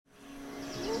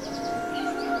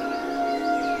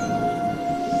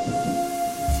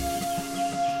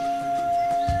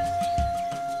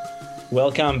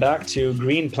Welcome back to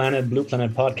Green Planet, Blue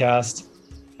Planet podcast.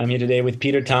 I'm here today with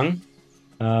Peter Tung,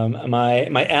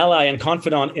 my ally and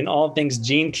confidant in all things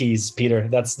Gene Keys. Peter,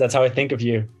 that's how I think of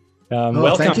you.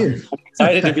 Welcome. Thank you. I'm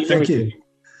excited to be here Thank with you.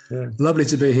 Yeah. Lovely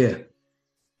to be here.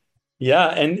 Yeah,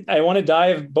 and I want to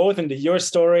dive both into your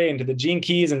story, into the Gene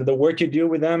Keys, into the work you do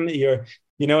with them.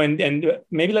 And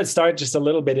maybe let's start just a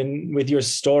little bit with your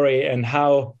story and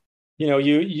how.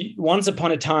 You once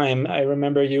upon a time, I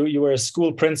remember you were a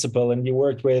school principal and you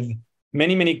worked with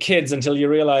many, many kids until you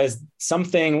realized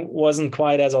something wasn't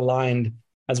quite as aligned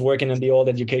as working in the old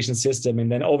education system.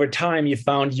 And then over time, you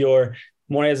found your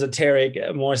more esoteric,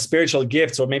 more spiritual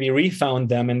gifts, or maybe refound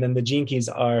them. And then the Gene Keys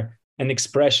are an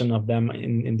expression of them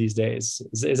in these days.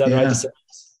 Is that right to say?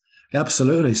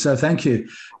 Absolutely. So thank you.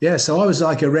 Yeah, so I was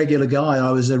like a regular guy.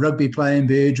 I was a rugby playing,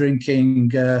 beer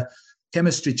drinking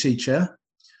chemistry teacher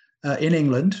in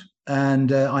England,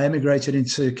 and I emigrated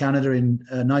into Canada in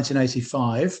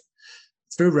 1985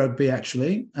 through rugby,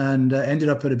 actually, and ended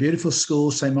up at a beautiful school,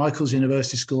 St. Michael's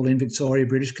University School in Victoria,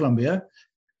 British Columbia,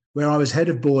 where I was head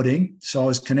of boarding. So I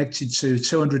was connected to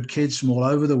 200 kids from all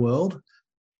over the world,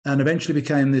 and eventually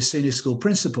became the senior school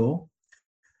principal.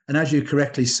 And as you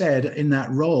correctly said, in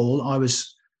that role, I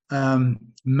was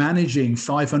managing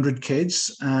 500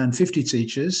 kids and 50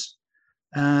 teachers.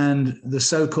 And the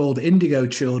so-called indigo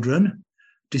children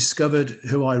discovered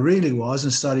who I really was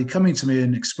and started coming to me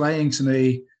and explaining to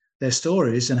me their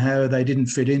stories and how they didn't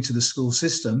fit into the school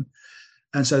system.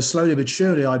 And so slowly but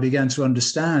surely, I began to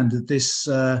understand that this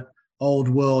old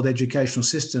world educational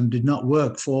system did not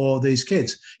work for these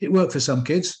kids. It worked for some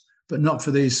kids, but not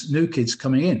for these new kids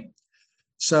coming in.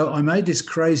 So I made this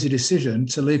crazy decision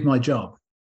to leave my job.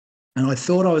 And I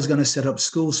thought I was going to set up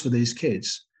schools for these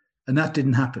kids, and that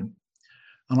didn't happen.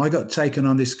 And I got taken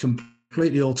on this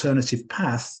completely alternative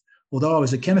path. Although I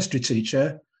was a chemistry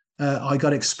teacher, I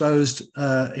got exposed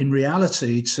in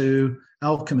reality to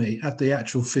alchemy at the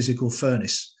actual physical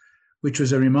furnace, which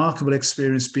was a remarkable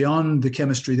experience beyond the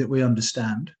chemistry that we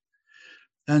understand.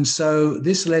 And so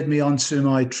this led me onto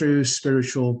my true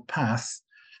spiritual path.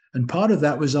 And part of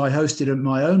that was I hosted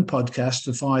my own podcast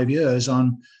for 5 years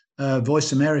on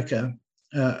Voice America.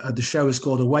 The show was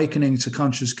called Awakening to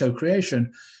Conscious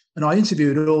Co-Creation. And I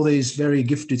interviewed all these very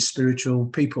gifted spiritual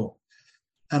people.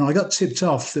 And I got tipped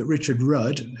off that Richard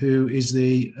Rudd, who is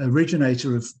the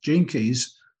originator of Gene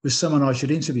Keys, was someone I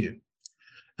should interview.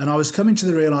 And I was coming to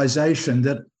the realization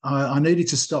that I needed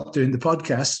to stop doing the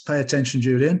podcast, pay attention,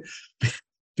 Julian,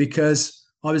 because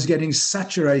I was getting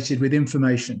saturated with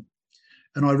information.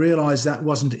 And I realized that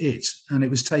wasn't it. And it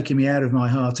was taking me out of my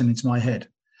heart and into my head.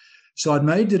 So I'd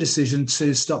made the decision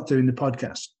to stop doing the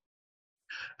podcast.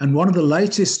 And one of the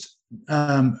latest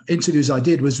interviews I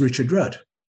did was Richard Rudd.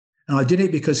 And I did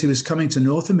it because he was coming to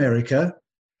North America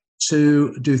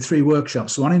to do 3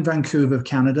 workshops, one in Vancouver,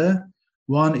 Canada,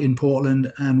 one in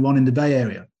Portland, and one in the Bay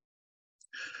Area.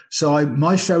 So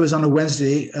my show was on a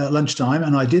Wednesday lunchtime,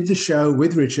 and I did the show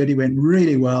with Richard. He went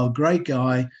really well, great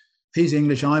guy. He's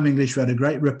English, I'm English. We had a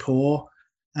great rapport.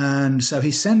 And so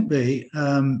he sent me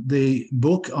the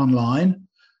book online,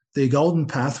 The Golden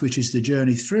Path, which is the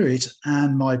journey through it,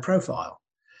 and my profile.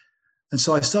 And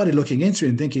so I started looking into it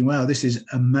and thinking, wow, this is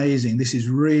amazing. This is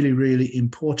really, really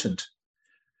important.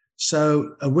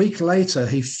 So a week later,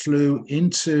 he flew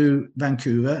into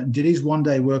Vancouver and did his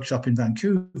one-day workshop in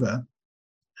Vancouver.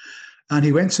 And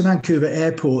he went to Vancouver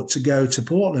Airport to go to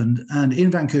Portland. And in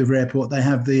Vancouver Airport, they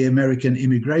have the American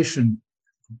Immigration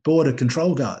Border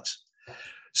Control Guards.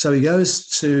 So he goes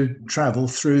to travel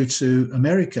through to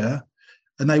America,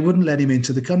 and they wouldn't let him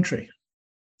into the country.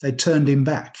 They turned him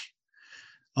back.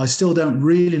 I still don't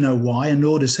really know why, and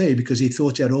nor does he, because he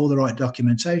thought he had all the right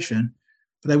documentation,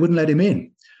 but they wouldn't let him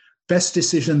in. Best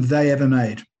decision they ever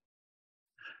made.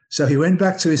 So he went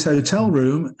back to his hotel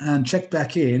room and checked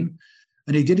back in,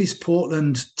 and he did his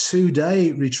Portland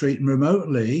 2-day retreat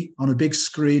remotely on a big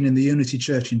screen in the Unity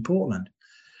Church in Portland,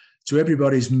 to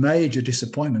everybody's major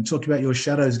disappointment. Talk about your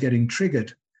shadows getting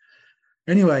triggered.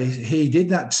 Anyway, he did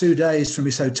that 2 days from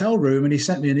his hotel room, and he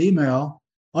sent me an email.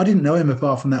 I didn't know him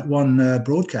apart from that one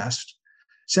broadcast.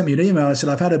 Sent me an email. I said,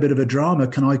 I've had a bit of a drama.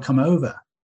 Can I come over?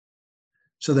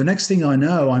 So the next thing I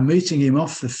know, I'm meeting him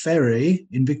off the ferry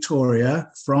in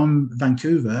Victoria from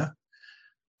Vancouver.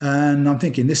 And I'm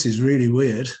thinking, this is really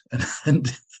weird. And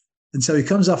so he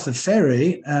comes off the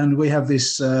ferry, and we have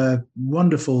this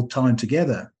wonderful time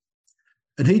together.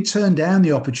 And he turned down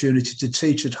the opportunity to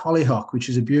teach at Hollyhock, which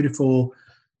is a beautiful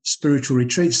spiritual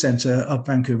retreat center up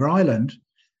Vancouver Island.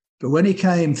 But when he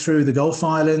came through the Gulf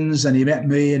Islands and he met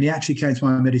me, and he actually came to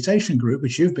my meditation group,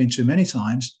 which you've been to many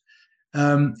times,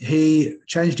 he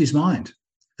changed his mind.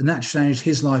 And that changed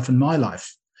his life and my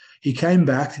life. He came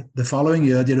back the following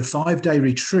year, did a 5-day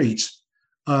retreat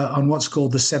on what's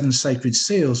called the 7 Sacred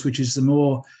Seals, which is the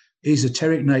more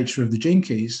esoteric nature of the Gene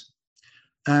Keys.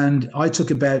 And I took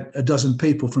about a dozen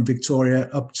people from Victoria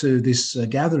up to this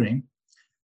gathering,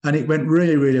 and it went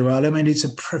really, really well. I mean, it's a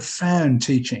profound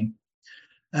teaching.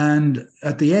 And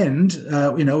at the end,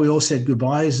 we all said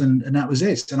goodbyes, and that was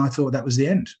it. And I thought that was the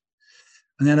end.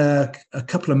 And then a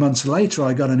couple of months later,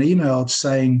 I got an email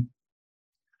saying,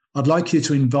 I'd like you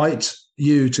to invite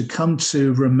you to come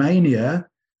to Romania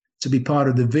to be part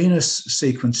of the Venus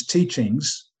sequence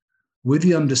teachings, with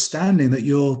the understanding that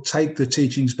you'll take the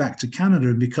teachings back to Canada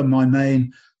and become my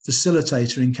main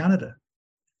facilitator in Canada.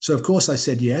 So, of course, I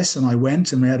said yes, and I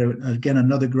went, and we had, again,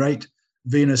 another great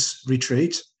Venus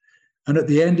retreat. And at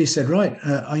the end, he said, right,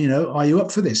 are you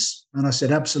up for this? And I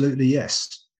said, absolutely,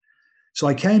 yes. So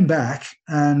I came back,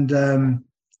 and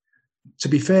to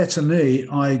be fair to me,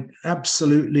 I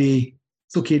absolutely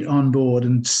took it on board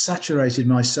and saturated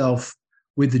myself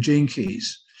with the Gene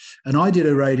Keys. And I did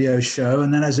a radio show,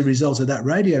 and then as a result of that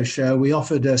radio show, we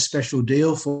offered a special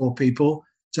deal for people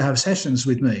to have sessions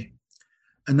with me.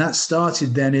 And that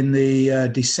started then in the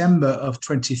December of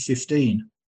 2015.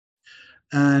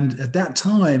 And at that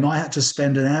time, I had to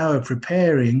spend an hour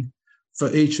preparing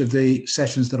for each of the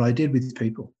sessions that I did with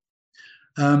people.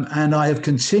 And I have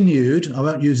continued, I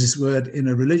won't use this word in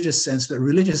a religious sense, but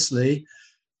religiously,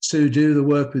 to do the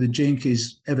work with the Gene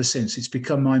Keys ever since. It's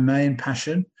become my main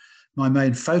passion, my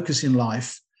main focus in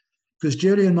life, because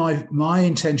Julian, my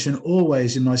intention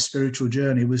always in my spiritual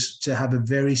journey was to have a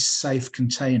very safe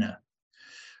container.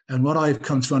 And what I've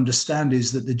come to understand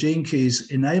is that the Gene Keys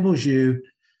enables you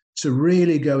to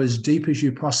really go as deep as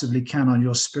you possibly can on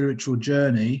your spiritual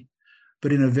journey,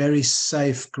 but in a very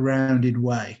safe, grounded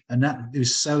way. And that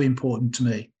is so important to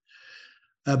me.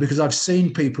 Because I've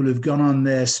seen people who've gone on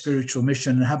their spiritual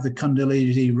mission and have the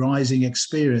Kundalini rising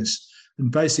experience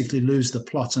and basically lose the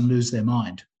plot and lose their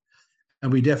mind.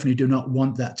 And we definitely do not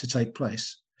want that to take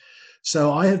place.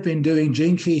 So I have been doing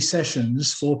Gene Key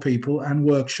sessions for people and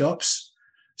workshops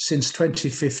since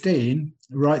 2015,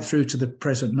 right through to the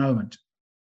present moment.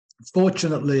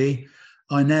 Fortunately,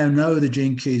 I now know the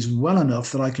Gene Keys well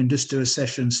enough that I can just do a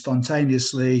session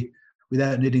spontaneously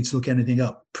without needing to look anything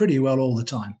up pretty well all the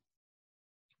time.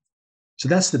 So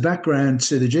that's the background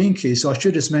to the Gene Keys. So I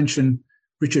should just mention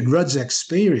Richard Rudd's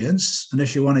experience,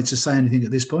 unless you wanted to say anything at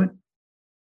this point.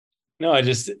 No, I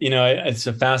just, it's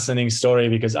a fascinating story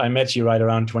because I met you right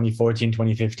around 2014,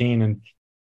 2015. And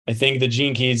I think the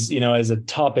Gene Keys, as a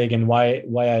topic and why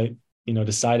I,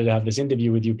 decided to have this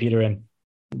interview with you, Peter, and,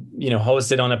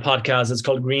 hosted on a podcast that's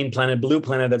called Green Planet, Blue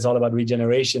Planet, that's all about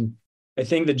regeneration. I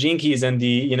think the Gene Keys and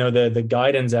the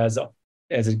guidance as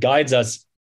it guides us,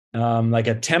 like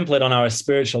a template on our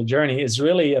spiritual journey, is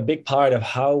really a big part of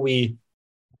how we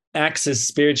access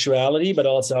spirituality, but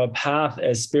also our path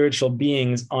as spiritual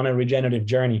beings on a regenerative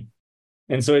journey.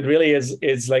 And so it really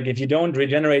is like, if you don't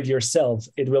regenerate yourself,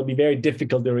 it will be very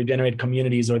difficult to regenerate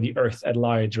communities or the earth at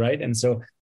large, right? And so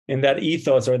in that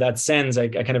ethos or that sense, I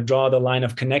kind of draw the line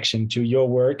of connection to your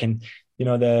work and,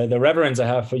 the reverence I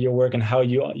have for your work and how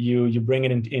you bring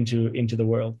it into the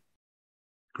world.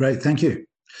 Great, thank you.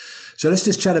 So let's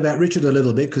just chat about Richard a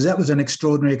little bit, because that was an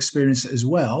extraordinary experience as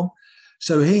well.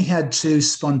 So he had 2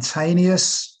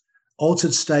 spontaneous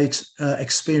altered state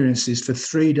experiences for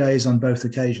 3 days on both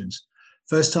occasions.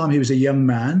 First time he was a young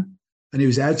man and he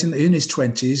was out in his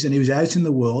 20s and he was out in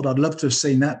the world. I'd love to have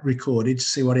seen that recorded to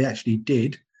see what he actually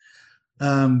did,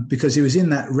 because he was in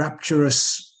that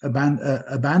rapturous,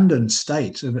 abandoned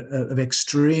state of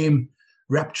extreme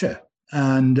rapture.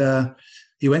 And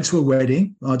he went to a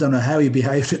wedding. I don't know how he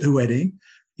behaved at the wedding.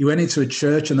 He went into a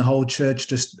church and the whole church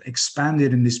just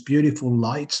expanded in this beautiful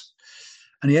light.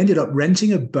 And he ended up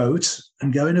renting a boat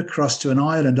and going across to an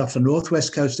island off the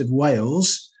northwest coast of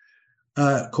Wales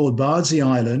called Bardsey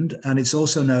Island. And it's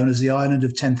also known as the Island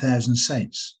of 10,000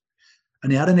 Saints.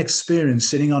 And he had an experience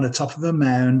sitting on the top of a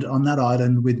mound on that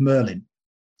island with Merlin.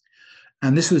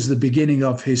 And this was the beginning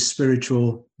of his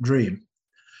spiritual dream.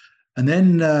 And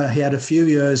then he had a few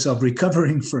years of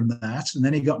recovering from that. And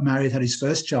then he got married, had his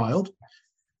first child.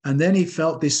 And then he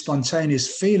felt this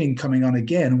spontaneous feeling coming on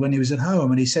again when he was at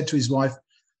home. And he said to his wife,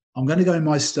 I'm going to go in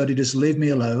my study, just leave me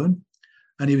alone.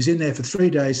 And he was in there for 3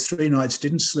 days, 3 nights,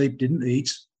 didn't sleep, didn't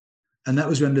eat. And that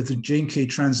was when the Gene Key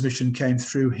transmission came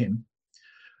through him.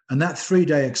 And that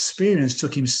 3-day experience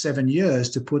took him 7 years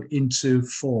to put into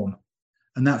form.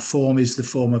 And that form is the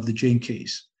form of the Gene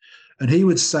Keys. And he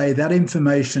would say that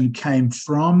information came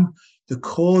from the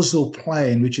causal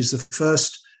plane, which is the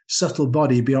first subtle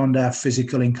body beyond our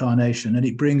physical incarnation. And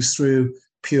it brings through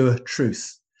pure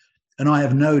truth. And I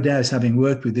have no doubt, having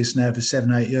worked with this now for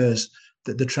 7-8 years,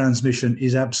 that the transmission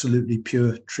is absolutely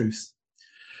pure truth.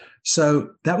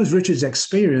 So that was Richard's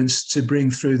experience to bring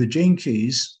through the Gene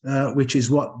Keys, which is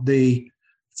what the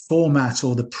format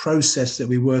or the process that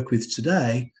we work with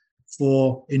today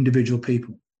for individual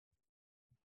people.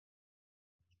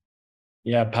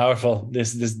 Yeah, powerful.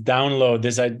 This download,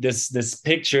 this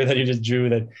picture that you just drew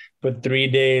that put 3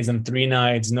 days and 3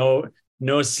 nights, no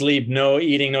sleep, no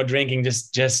eating, no drinking,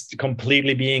 just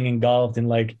completely being engulfed in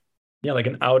like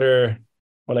an outer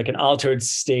or like an altered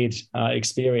state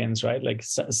experience, right? Like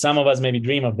some of us maybe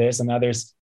dream of this, and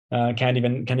others can't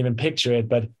even picture it.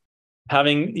 But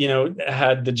having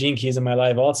had the Gene Keys in my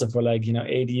life also for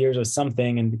 8 years or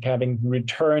something, and having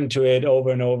returned to it over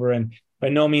and over, and by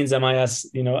no means am I as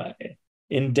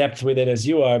in depth with it as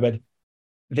you are, but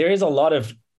there is a lot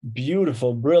of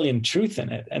beautiful, brilliant truth in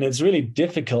it, and it's really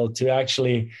difficult to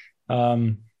actually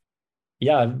kind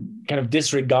of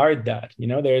disregard that.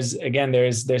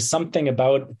 There's something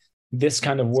about this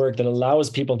kind of work that allows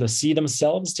people to see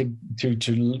themselves, to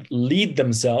lead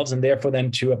themselves, and therefore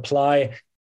then to apply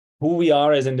who we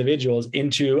are as individuals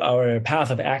into our path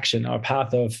of action, our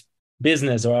path of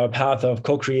business, or our path of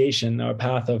co-creation, our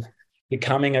path of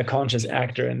becoming a conscious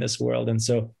actor in this world. And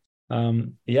so,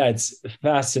 it's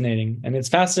fascinating. And it's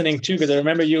fascinating too, because I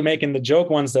remember you making the joke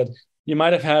once that you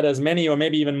might have had as many or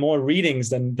maybe even more readings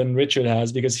than Richard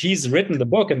has, because he's written the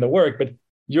book and the work, but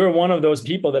you're one of those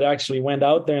people that actually went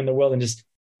out there in the world and just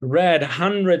read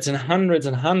hundreds and hundreds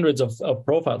and hundreds of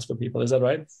profiles for people. Is that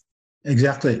right?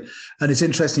 Exactly. And it's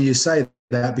interesting you say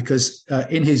that, because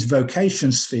in his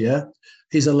vocation sphere,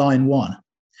 he's a line 1.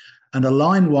 And a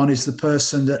line 1 is the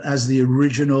person that has the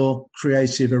original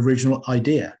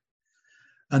idea.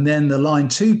 And then the line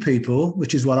 2 people,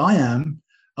 which is what I am,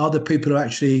 are the people who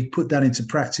actually put that into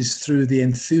practice through the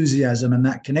enthusiasm and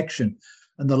that connection.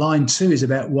 And the line 2 is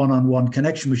about one-on-one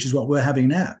connection, which is what we're having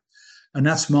now. And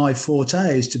that's my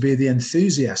forte, is to be the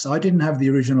enthusiast. I didn't have the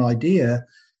original idea,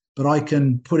 but I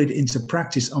can put it into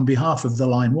practice on behalf of the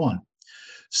line 1.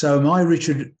 So my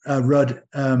Richard Rudd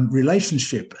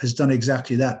relationship has done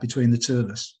exactly that between the two of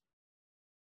us.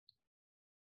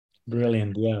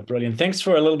 Brilliant. Yeah, brilliant. Thanks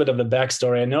for a little bit of the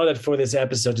backstory. I know that for this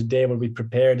episode today, what we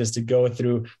prepared is to go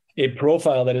through a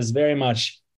profile that is very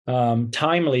much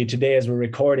timely today as we're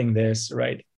recording this,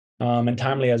 right? And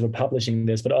timely as we're publishing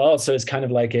this, but also it's kind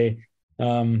of like a,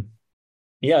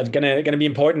 it's gonna be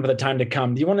important for the time to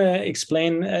come. Do you want to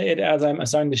explain it as I'm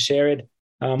starting to share it?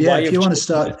 If you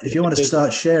want to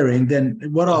start sharing, then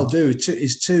what I'll do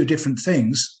is 2 different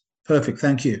things. Perfect,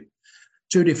 thank you.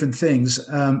 2 different things.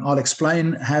 I'll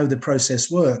explain how the process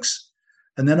works,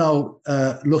 and then I'll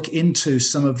look into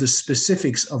some of the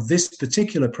specifics of this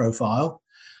particular profile,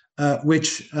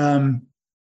 which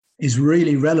is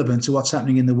really relevant to what's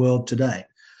happening in the world today.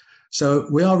 So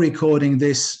we are recording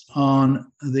this on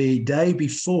the day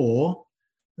before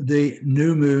the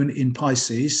new moon in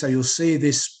Pisces. So you'll see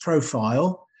this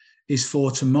profile is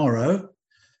for tomorrow,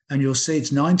 and you'll see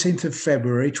it's 19th of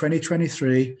February,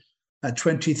 2023 at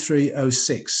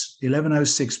 23:06,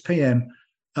 11:06 p.m.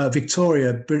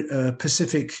 Victoria,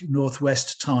 Pacific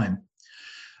Northwest time.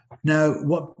 Now,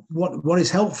 what is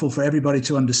helpful for everybody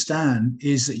to understand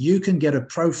is that you can get a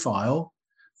profile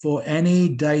for any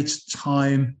date,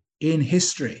 time in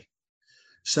history.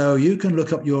 So you can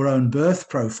look up your own birth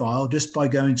profile just by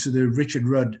going to the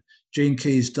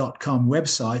richardruddgenekeys.com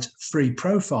website, free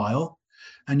profile,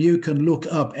 and you can look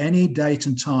up any date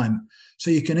and time. So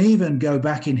you can even go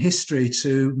back in history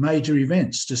to major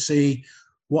events to see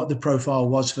what the profile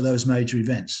was for those major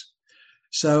events.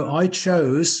 So I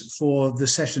chose for the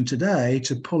session today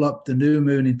to pull up the new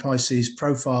moon in Pisces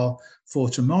profile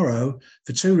for tomorrow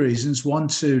for 2 reasons. One,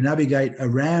 to navigate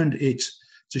around it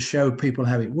to show people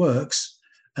how it works,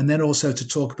 and then also to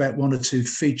talk about 1 or 2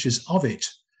 features of it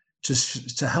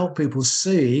to help people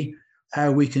see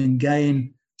how we can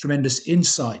gain tremendous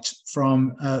insight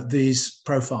from these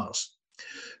profiles.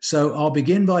 So I'll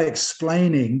begin by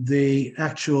explaining the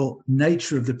actual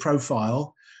nature of the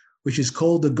profile, which is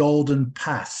called the Golden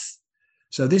Path.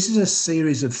 So this is a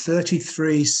series of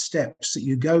 33 steps that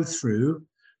you go through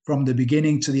from the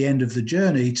beginning to the end of the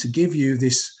journey to give you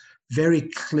this very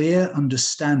clear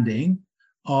understanding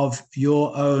of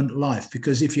your own life.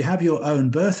 Because if you have your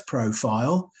own birth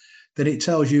profile, then it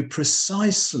tells you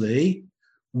precisely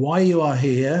why you are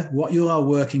here, what you are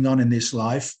working on in this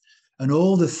life, and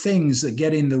all the things that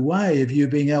get in the way of you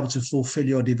being able to fulfill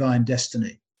your divine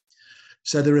destiny.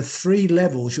 So there are 3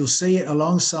 levels. You'll see it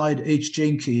alongside each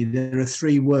gene key. There are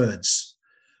 3 words.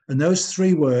 And those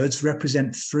 3 words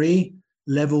represent 3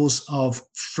 levels of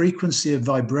frequency of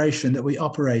vibration that we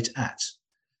operate at.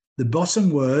 The bottom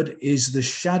word is the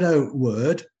shadow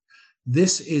word.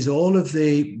 This is all of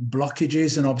the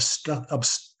blockages and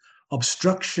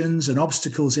obstructions and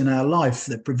obstacles in our life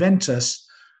that prevent us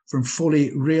from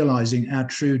fully realizing our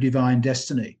true divine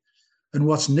destiny. And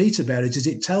what's neat about it is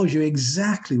it tells you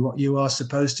exactly what you are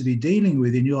supposed to be dealing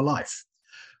with in your life,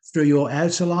 through your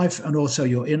outer life and also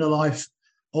your inner life,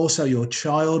 also your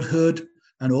childhood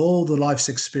and all the life's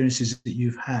experiences that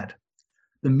you've had.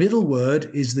 The middle word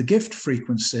is the gift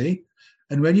frequency.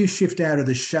 And when you shift out of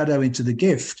the shadow into the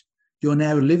gift, you're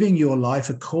now living your life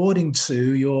according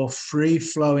to your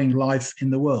free-flowing life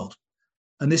in the world.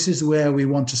 And this is where we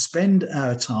want to spend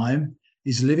our time,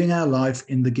 is living our life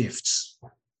in the gifts.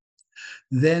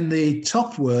 Then the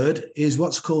top word is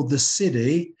what's called the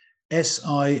Siddhi,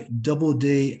 S-I-D-D-H-I,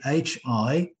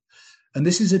 and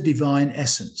this is a divine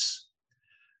essence.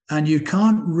 And you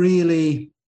can't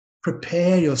really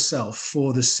prepare yourself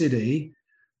for the Siddhi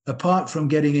apart from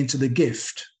getting into the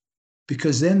gift,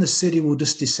 because then the Siddhi will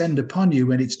just descend upon you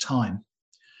when it's time.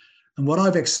 And what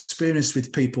I've experienced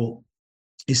with people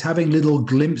is having little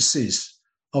glimpses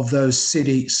of those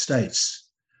Siddhi states.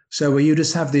 So where you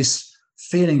just have this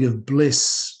feeling of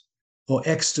bliss or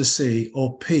ecstasy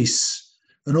or peace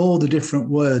and all the different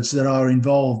words that are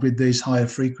involved with these higher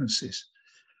frequencies.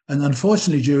 And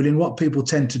unfortunately, Julian, what people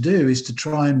tend to do is to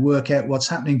try and work out what's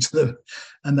happening to them,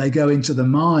 and they go into the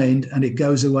mind and it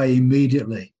goes away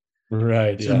immediately.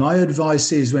 Right. So my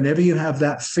advice is, whenever you have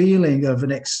that feeling of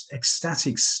an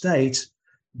ecstatic state,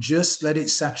 just let it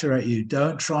saturate you.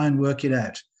 Don't try and work it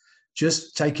out.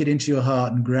 Just take it into your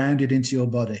heart and ground it into your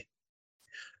body.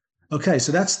 Okay,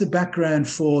 so that's the background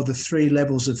for the 3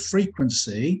 levels of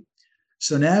frequency.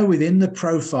 So now within the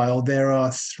profile, there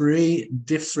are 3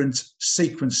 different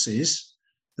sequences.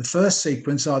 The first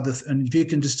sequence are and if you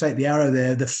can just take the arrow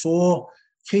there, the 4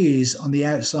 keys on the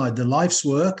outside: the life's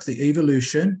work, the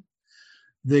evolution,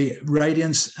 the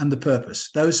radiance, and the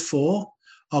purpose. Those 4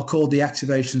 are called the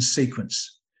activation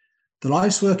sequence. The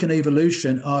life's work and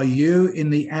evolution are you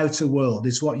in the outer world.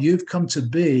 It's what you've come to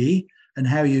be and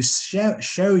how you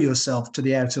show yourself to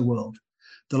the outer world.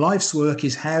 The life's work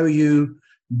is how you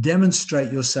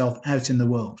demonstrate yourself out in the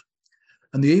world.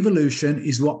 And the evolution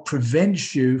is what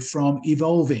prevents you from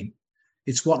evolving.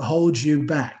 It's what holds you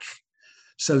back.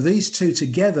 So these 2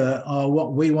 together are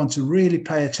what we want to really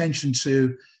pay attention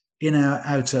to in our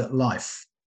outer life.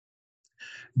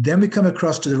 Then we come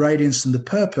across to the radiance and the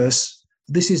purpose.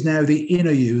 This is now the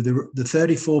inner you, the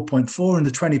 34.4 and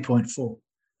the 20.4.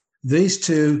 These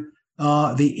 2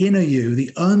 are the inner you,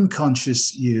 the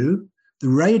unconscious you. The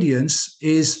radiance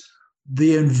is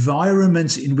the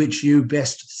environment in which you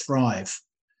best thrive.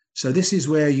 So this is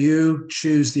where you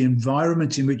choose the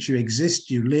environment in which you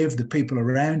exist, you live, the people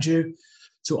around you,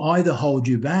 to either hold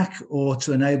you back or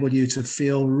to enable you to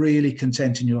feel really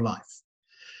content in your life.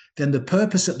 Then the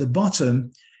purpose at the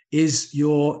bottom is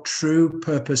your true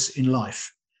purpose in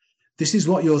life. This is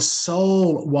what your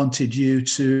soul wanted you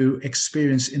to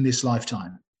experience in this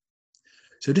lifetime.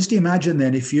 So just imagine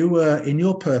then, if you were in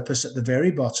your purpose at the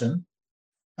very bottom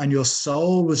and your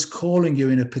soul was calling you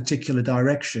in a particular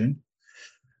direction,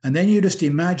 and then you just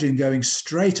imagine going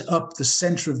straight up the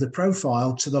center of the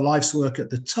profile to the life's work at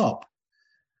the top.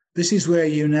 This is where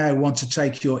you now want to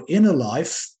take your inner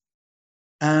life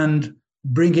and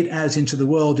bring it out into the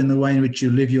world in the way in which you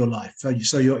live your life.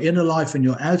 So your inner life and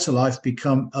your outer life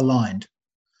become aligned.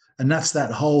 And that's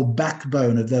that whole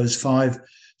backbone of those 5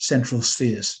 central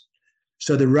spheres.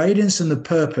 So the radiance and the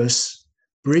purpose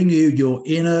bring you your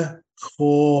inner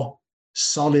core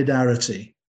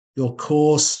solidarity, your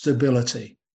core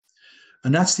stability.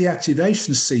 And that's the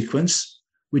activation sequence,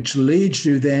 which leads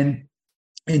you then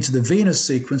into the Venus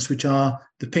sequence, which are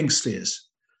the pink spheres.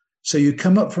 So you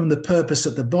come up from the purpose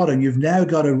at the bottom, you've now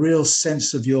got a real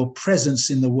sense of your presence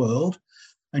in the world,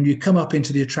 and you come up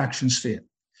into the attraction sphere.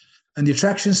 And the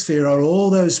attraction sphere are all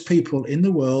those people in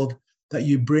the world that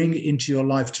you bring into your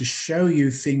life to show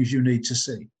you things you need to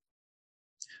see.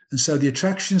 And so the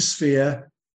attraction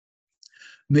sphere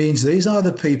means these are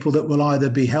the people that will either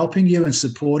be helping you and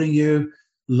supporting you,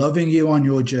 loving you on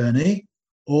your journey,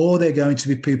 or they're going to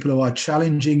be people who are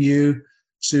challenging you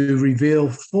to reveal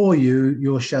for you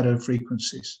your shadow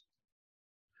frequencies.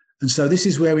 And so this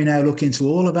is where we now look into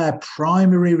all of our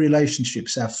primary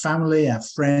relationships, our family, our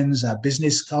friends, our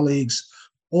business colleagues,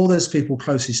 all those people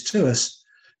closest to us,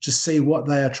 to see what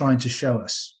they are trying to show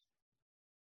us.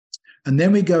 And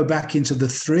then we go back into the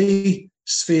 3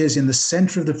 spheres in the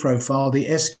center of the profile,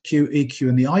 the SQ, EQ,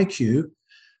 and the IQ,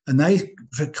 and they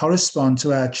correspond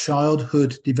to our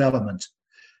childhood development.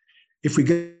 If we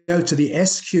go to the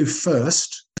SQ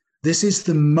first, this is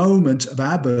the moment of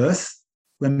our birth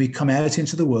when we come out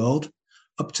into the world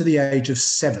up to the age of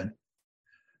 7.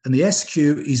 And the SQ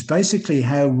is basically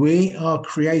how we are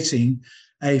creating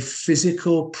a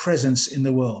physical presence in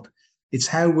the world. It's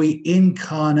how we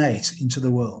incarnate into the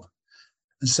world.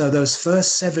 And so those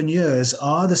first 7 years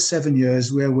are the 7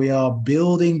 years where we are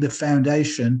building the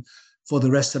foundation for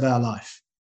the rest of our life.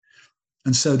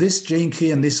 And so this gene key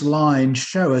and this line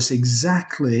show us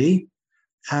exactly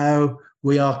how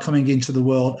we are coming into the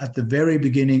world at the very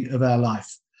beginning of our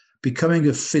life, becoming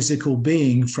a physical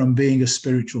being from being a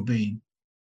spiritual being.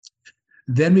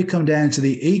 Then we come down to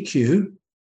the EQ,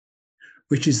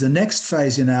 which is the next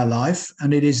phase in our life,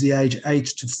 and it is the age 8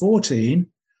 to 14.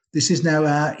 This is now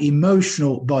our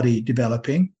emotional body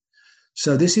developing.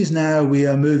 So this is now we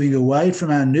are moving away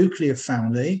from our nuclear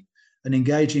family and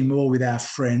engaging more with our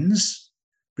friends.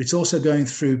 But it's also going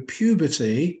through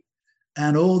puberty,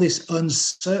 and all this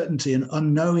uncertainty and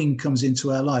unknowing comes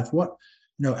into our life.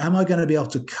 Am I going to be able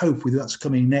to cope with what's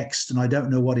coming next? And I don't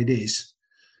know what it is.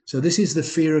 So this is the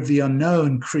fear of the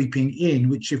unknown creeping in,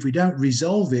 which if we don't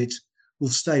resolve it, will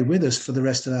stay with us for the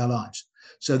rest of our lives.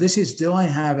 So this is, do I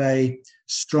have a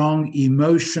strong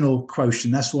emotional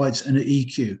quotient? That's why it's an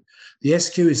EQ. The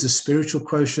SQ is the spiritual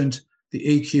quotient, the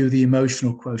EQ, the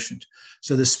emotional quotient.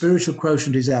 So the spiritual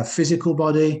quotient is our physical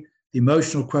body, the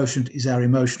emotional quotient is our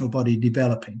emotional body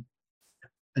developing.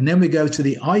 And then we go to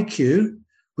the IQ.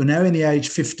 We're now in the age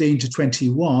 15 to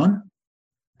 21,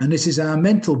 and this is our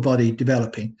mental body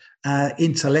developing, our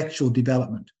intellectual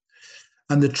development.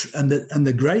 And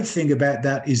the great thing about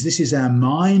that is this is our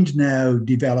mind now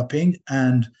developing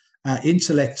and our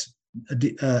intellect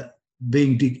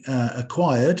being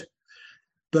acquired.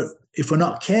 But if we're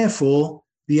not careful,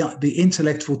 the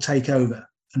intellect will take over.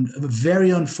 And very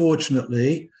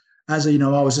unfortunately, I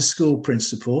was a school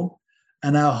principal,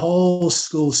 and our whole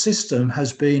school system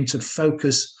has been to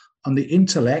focus on the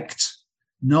intellect,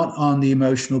 not on the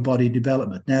emotional body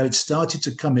development. Now, it's started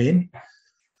to come in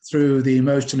through the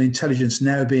emotional intelligence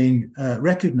now being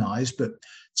recognized, but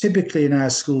typically in our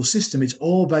school system, it's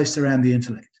all based around the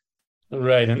intellect.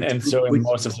 Right. And so in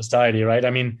most of society, right?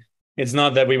 I mean, it's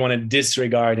not that we want to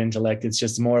disregard intellect. It's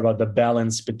just more about the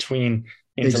balance between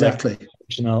intellect and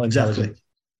emotional intelligence.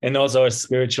 And also a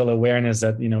spiritual awareness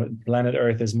that, planet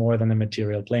Earth is more than a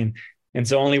material plane. And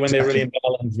so only when they're really in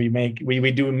balance,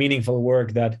 we do meaningful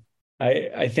work that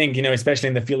I think, especially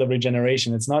in the field of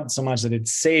regeneration, it's not so much that it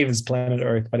saves planet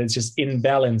Earth, but it's just in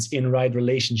balance, in right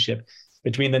relationship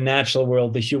between the natural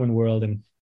world, the human world.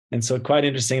 And so quite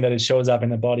interesting that it shows up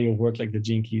in a body of work like the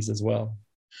Gene Keys as well.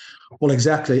 Well,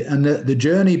 exactly. And the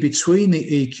journey between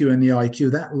the EQ and the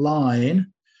IQ, that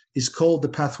line is called the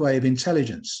pathway of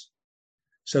intelligence.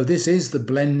 So this is the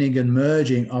blending and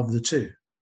merging of the two.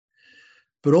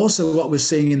 But also what we're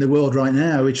seeing in the world right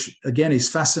now, which again is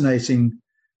fascinating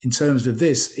in terms of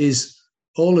this, is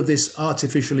all of this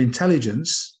artificial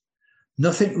intelligence.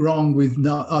 Nothing wrong with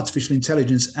artificial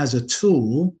intelligence as a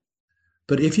tool,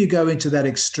 but if you go into that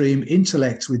extreme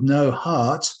intellect with no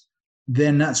heart,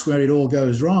 then that's where it all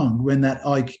goes wrong, when that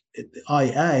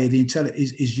IA, the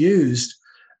intelligence, is used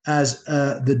as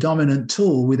the dominant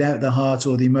tool without the heart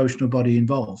or the emotional body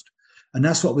involved. And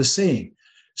that's what we're seeing.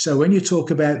 So when you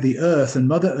talk about the Earth and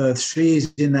Mother Earth, she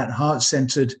is in that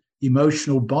heart-centered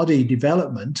emotional body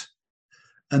development.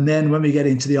 And then when we get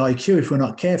into the IQ, if we're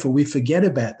not careful, we forget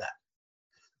about that.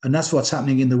 And that's what's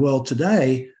happening in the world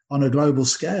today on a global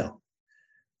scale,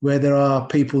 where there are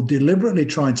people deliberately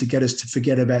trying to get us to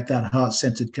forget about that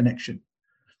heart-centered connection.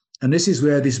 And this is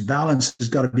where this balance has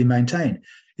got to be maintained.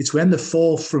 It's when the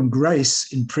fall from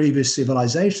grace in previous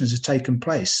civilizations has taken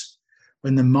place,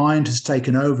 when the mind has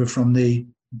taken over from the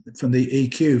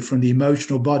EQ, from the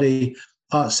emotional body,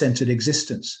 heart-centered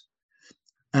existence.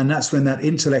 And that's when that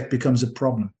intellect becomes a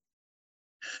problem.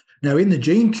 Now, in the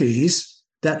Gene Keys,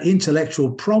 that intellectual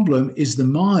problem is the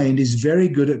mind is very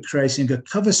good at creating a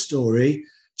cover story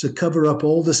to cover up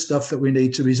all the stuff that we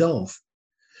need to resolve.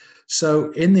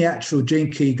 So in the actual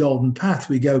Gene Key Golden Path,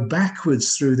 we go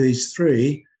backwards through these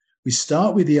three. We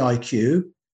start with the IQ,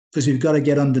 because we've got to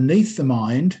get underneath the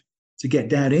mind to get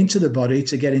down into the body,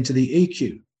 to get into the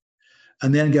EQ,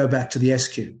 and then go back to the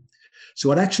SQ. So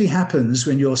what actually happens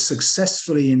when you're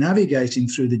successfully navigating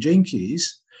through the Gene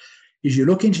Keys is you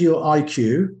look into your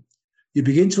IQ, you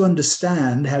begin to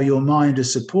understand how your mind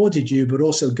has supported you, but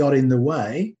also got in the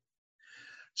way.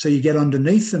 So you get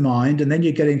underneath the mind, and then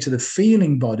you get into the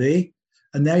feeling body,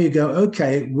 and now you go,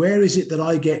 okay, where is it that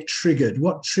I get triggered?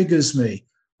 What triggers me?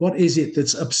 What is it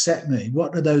that's upset me?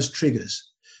 What are those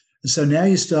triggers? And so now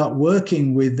you start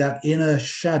working with that inner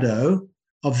shadow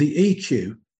of the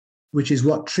EQ, which is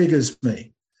what triggers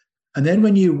me. And then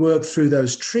when you work through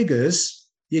those triggers,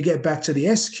 you get back to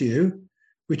the SQ,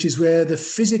 which is where the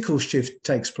physical shift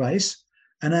takes place,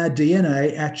 and our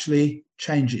DNA actually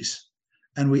changes.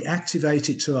 And we activate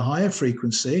it to a higher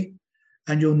frequency,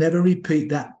 and you'll never repeat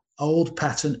that old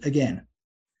pattern again.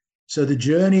 So the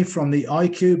journey from the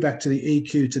IQ back to the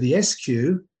EQ to the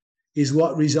SQ is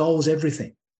what resolves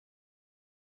everything.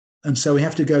 And so we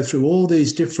have to go through all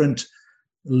these different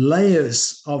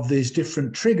layers of these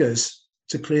different triggers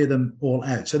to clear them all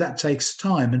out. So that takes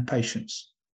time and patience.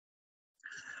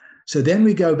 So then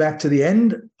we go back to the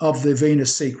end of the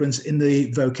Venus sequence in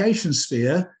the vocation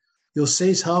sphere. You'll see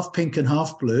it's half pink and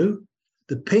half blue.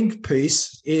 The pink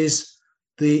piece is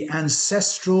the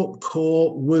ancestral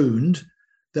core wound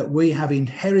that we have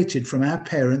inherited from our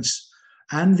parents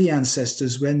and the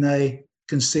ancestors when they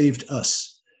conceived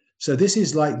us. So this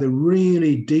is like the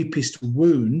really deepest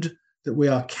wound that we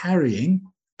are carrying,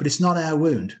 but it's not our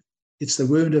wound. It's the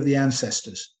wound of the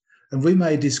ancestors. And we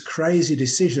made this crazy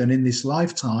decision in this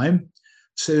lifetime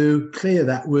to clear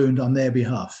that wound on their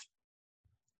behalf.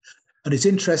 And it's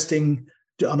interesting,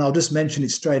 and I'll just mention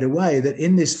it straight away, that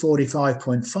in this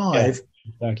 45.5,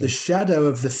 exactly, the shadow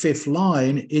of the fifth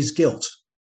line is guilt.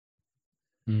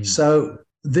 So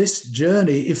this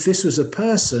journey, if this was a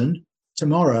person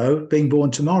tomorrow, being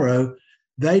born tomorrow,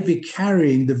 they'd be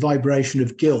carrying the vibration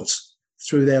of guilt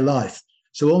through their life.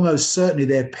 So almost certainly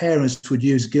their parents would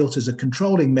use guilt as a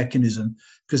controlling mechanism,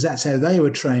 because that's how they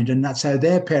were trained, and that's how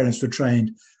their parents were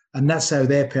trained, and that's how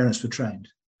their parents were trained.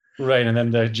 Right. And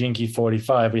then the Gene Key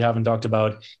 45, we haven't talked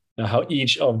about how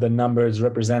each of the numbers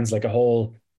represents like a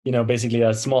whole, basically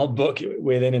a small book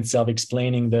within itself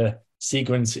explaining the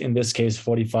sequence, in this case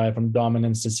 45, from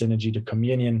dominance to synergy to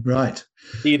communion. Right.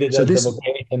 Either the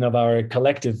vocation of our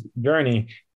collective journey.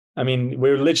 I mean,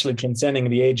 we're literally transcending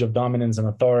the age of dominance and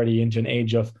authority into an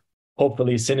age of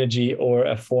hopefully synergy, or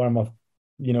a form of,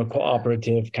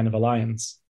 cooperative kind of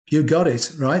alliance. You got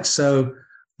it, right? So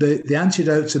the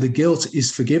antidote to the guilt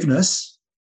is forgiveness.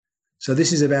 So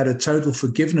this is about a total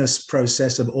forgiveness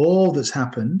process of all that's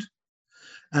happened.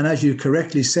 And as you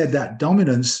correctly said, that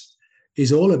dominance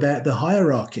is all about the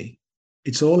hierarchy.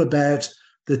 It's all about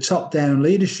the top-down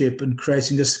leadership and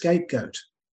creating a scapegoat.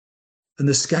 And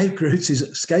the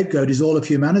scapegoat is all of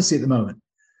humanity at the moment,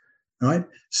 right?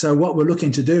 So what we're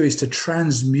looking to do is to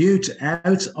transmute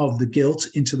out of the guilt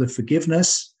into the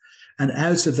forgiveness, and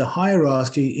out of the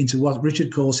hierarchy into what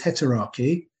Richard calls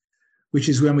heterarchy, which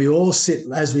is when we all sit,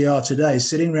 as we are today,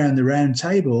 sitting around the round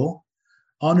table,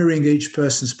 honoring each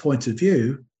person's point of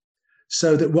view,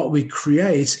 so that what we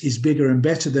create is bigger and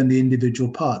better than the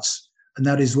individual parts. And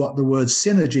that is what the word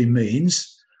synergy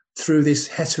means through this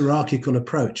heterarchical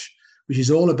approach, which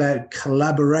is all about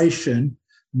collaboration,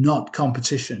 not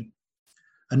competition.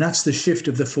 And that's the shift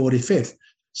of the 45th.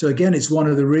 So again, it's one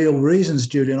of the real reasons,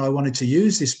 Julian, I wanted to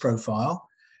use this profile,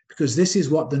 because this is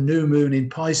what the new moon in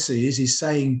Pisces is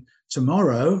saying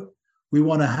tomorrow. We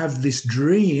want to have this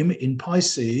dream in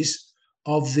Pisces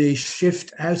of the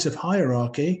shift out of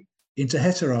hierarchy into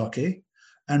heterarchy,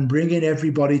 and bringing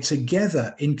everybody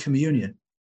together in communion.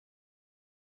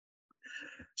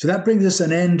 So that brings us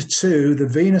an end to the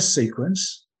Venus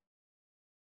sequence,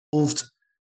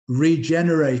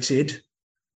 regenerated,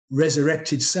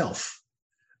 resurrected self,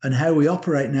 and how we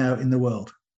operate now in the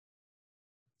world.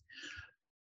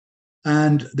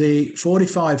 And the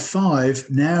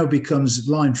 45.5 now becomes,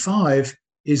 line 5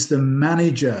 is the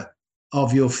manager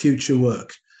of your future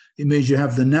work. It means you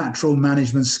have the natural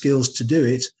management skills to do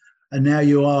it. And now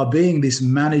you are being this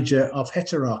manager of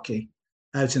heterarchy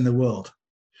out in the world.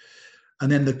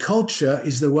 And then the culture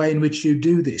is the way in which you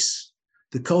do this.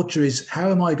 The culture is, how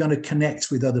am I going to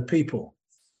connect with other people?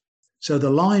 So the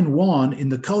line 1 in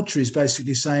the culture is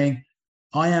basically saying,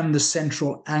 I am the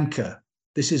central anchor.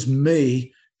 This is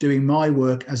me doing my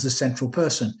work as the central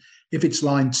person. If it's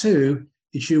line 2,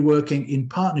 it's you working in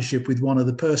partnership with one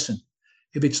other person.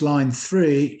 If it's line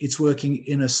 3, it's working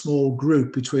in a small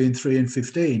group between 3 and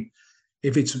 15.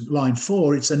 If it's line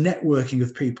 4, it's a networking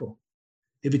of people.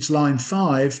 If it's line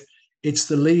 5, it's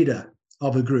the leader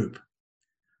of a group.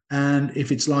 And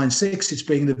if it's line 6, it's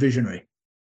being the visionary.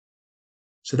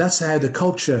 So that's how the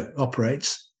culture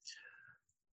operates.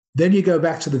 Then you go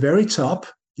back to the very top,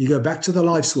 you go back to the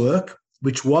life's work,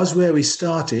 which was where we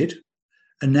started.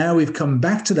 And now we've come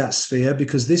back to that sphere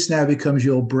because this now becomes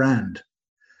your brand.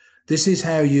 This is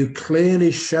how you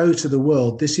clearly show to the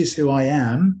world, this is who I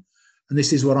am, and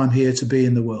this is what I'm here to be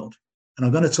in the world. And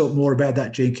I'm going to talk more about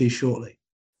that Gene Key shortly.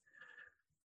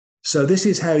 So this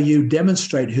is how you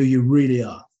demonstrate who you really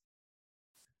are.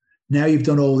 Now you've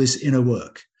done all this inner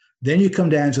work. Then you come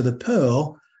down to the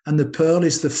pearl, and the pearl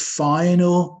is the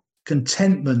final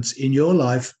contentment in your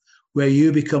life where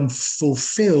you become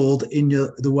fulfilled in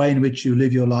the way in which you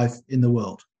live your life in the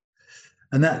world.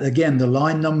 And that, again, the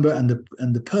line number and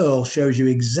the pearl shows you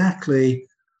exactly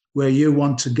where you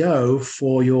want to go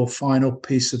for your final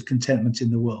piece of contentment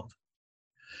in the world.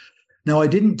 Now, I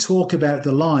didn't talk about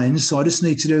the lines, so I just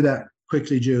need to do that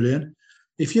quickly, Julian.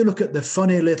 If you look at the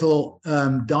funny little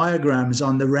diagrams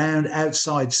on the round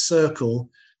outside circle,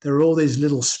 there are all these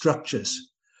little structures.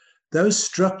 Those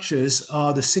structures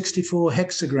are the 64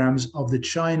 hexagrams of the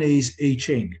Chinese I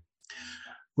Ching.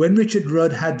 When Richard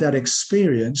Rudd had that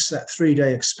experience, that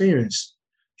 3-day experience,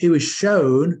 he was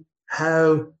shown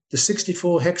how the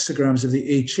 64 hexagrams of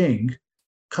the I Ching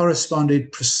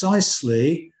corresponded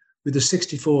precisely with the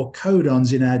 64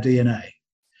 codons in our DNA.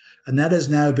 And that has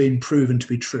now been proven to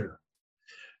be true.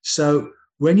 So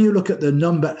when you look at the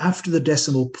number after the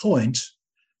decimal point,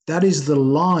 that is the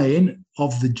line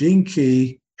of the gene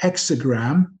key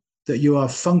hexagram that you are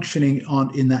functioning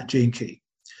on in that gene key.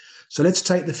 So let's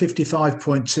take the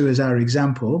 55.2 as our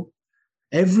example.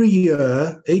 Every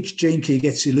year, each gene key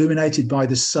gets illuminated by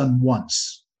the sun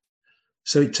once.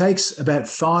 So it takes about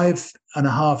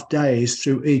 5.5 days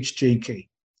through each gene key.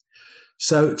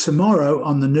 So tomorrow,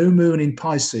 on the new moon in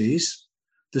Pisces,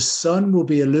 the sun will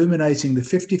be illuminating the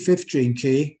 55th gene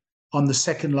key on the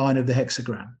second line of the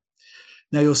hexagram.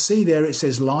 Now you'll see there it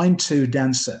says line 2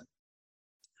 Dancer.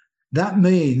 That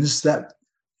means that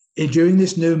during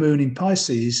this new moon in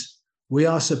Pisces, we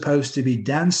are supposed to be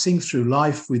dancing through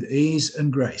life with ease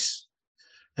and grace.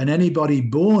 And anybody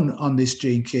born on this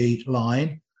gene key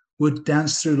line would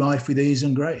dance through life with ease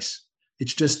and grace.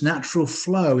 It's just natural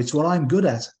flow. It's what I'm good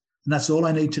at, and that's all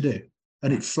I need to do.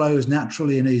 And it flows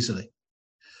naturally and easily.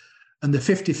 And the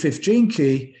 55th gene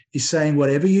key is saying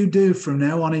whatever you do from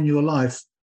now on in your life,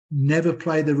 never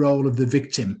play the role of the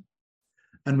victim.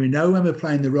 And we know when we're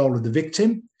playing the role of the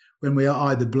victim, when we are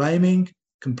either blaming,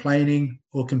 complaining,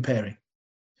 or comparing.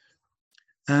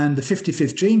 And the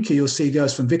 55th gene key, you'll see,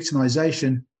 goes from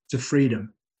victimization to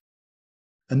freedom.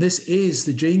 And this is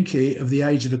the gene key of the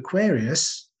age of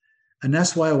Aquarius. And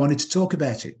that's why I wanted to talk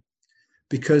about it,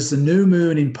 because the new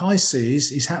moon in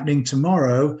Pisces is happening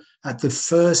tomorrow at the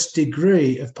 1st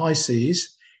degree of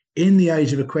Pisces in the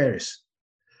age of Aquarius.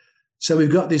 So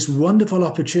we've got this wonderful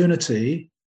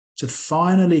opportunity to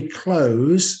finally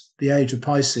close the age of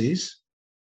Pisces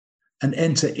and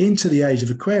enter into the age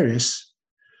of Aquarius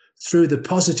through the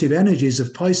positive energies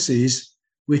of Pisces,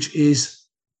 which is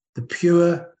the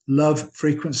pure love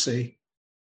frequency,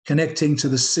 connecting to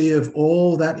the sea of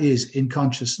all that is in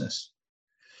consciousness.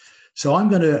 So I'm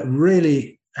going to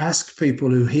really ask people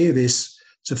who hear this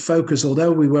to focus,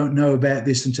 although we won't know about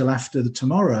this until after the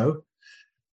tomorrow,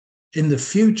 in the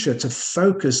future to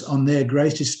focus on their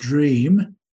greatest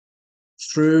dream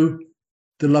through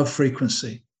the love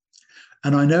frequency.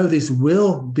 And I know this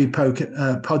will be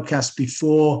podcast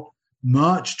before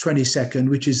March 22nd,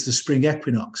 which is the spring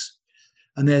equinox.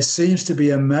 And there seems to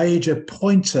be a major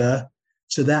pointer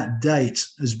to that date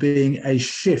as being a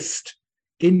shift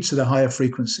into the higher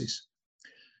frequencies.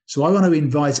 So I want to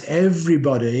invite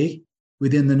everybody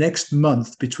within the next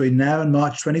month between now and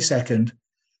March 22nd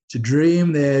to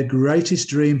dream their greatest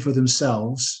dream for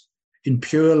themselves in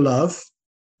pure love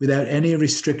without any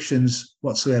restrictions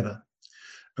whatsoever.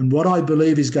 And what I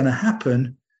believe is going to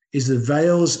happen is the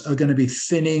veils are going to be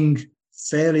thinning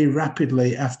fairly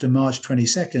rapidly after March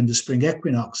 22nd, the spring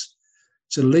equinox,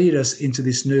 to lead us into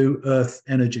this new earth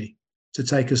energy, to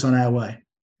take us on our way.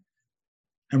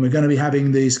 And we're going to be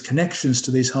having these connections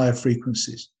to these higher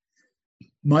frequencies.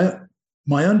 My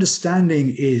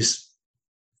understanding is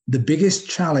the biggest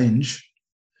challenge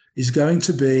is going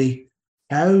to be,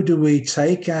 how do we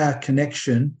take our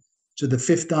connection to the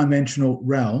 5th dimensional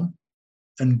realm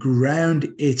and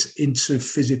ground it into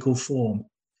physical form?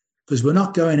 Because we're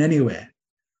not going anywhere.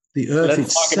 The earth Let's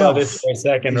itself talk about this for a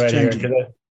second right changing. here.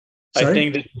 I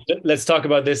think let's talk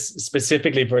about this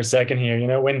specifically for a second here. You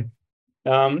know, when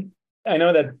I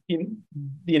know that,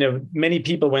 you know, many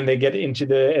people, when they get into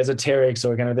the esoterics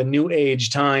or kind of the new age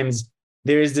times,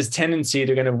 there is this tendency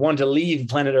to kind of want to leave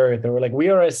planet Earth, or like we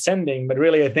are ascending. But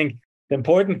really, I think the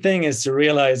important thing is to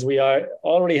realize we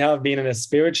already have been in a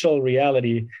spiritual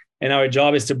reality, and our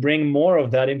job is to bring more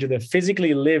of that into the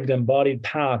physically lived, embodied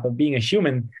path of being a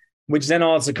human, which then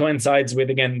also coincides with,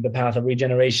 again, the path of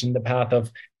regeneration, the path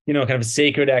of, you know, kind of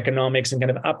sacred economics and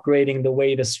kind of upgrading the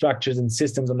way the structures and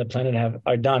systems on the planet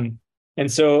are done.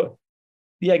 And so,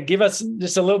 yeah, give us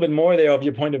just a little bit more there of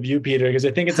your point of view, Peter, because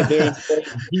I think it's a very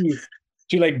important piece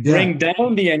to like bring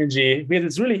down the energy, because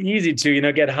it's really easy to, you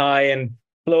know, get high and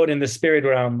float in the spirit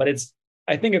realm. But it's,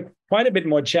 I think, quite a bit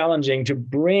more challenging to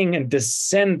bring and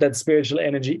descend that spiritual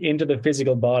energy into the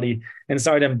physical body and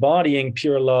start embodying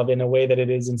pure love in a way that it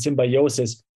is in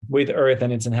symbiosis with Earth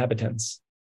and its inhabitants?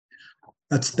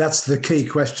 That's the key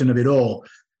question of it all.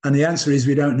 And the answer is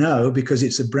we don't know, because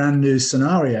it's a brand new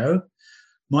scenario.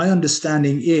 My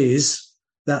understanding is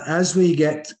that as we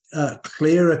get a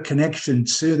clearer connection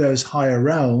to those higher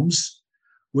realms,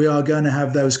 we are going to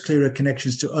have those clearer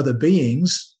connections to other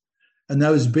beings. And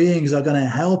those beings are going to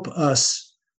help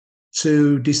us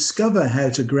to discover how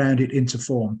to ground it into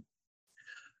form.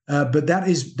 But that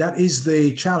is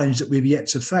the challenge that we've yet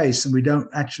to face, and we don't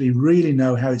actually really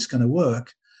know how it's going to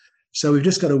work. So we've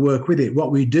just got to work with it.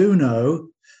 What we do know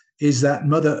is that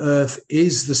Mother Earth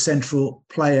is the central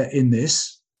player in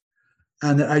this.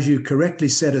 And that, as you correctly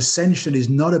said, ascension is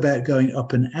not about going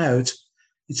up and out.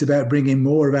 It's about bringing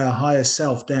more of our higher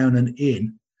self down and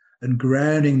in and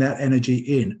grounding that energy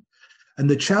in. And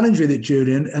the challenge with it,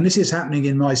 Julian, and this is happening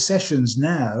in my sessions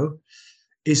now,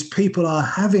 is people are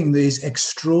having these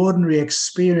extraordinary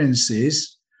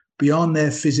experiences beyond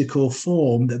their physical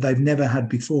form that they've never had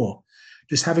before.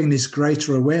 Just having this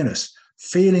greater awareness,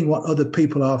 feeling what other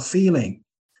people are feeling,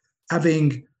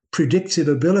 having predictive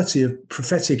ability of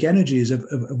prophetic energies of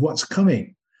what's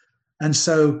coming. And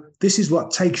so this is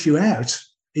what takes you out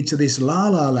into this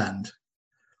la-la land.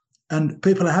 And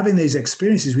people are having these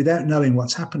experiences without knowing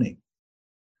what's happening.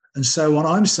 And so what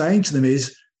I'm saying to them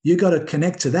is, you got to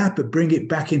connect to that, but bring it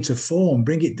back into form,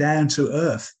 bring it down to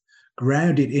earth,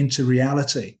 ground it into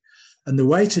reality. And the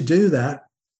way to do that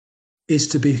is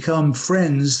to become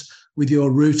friends with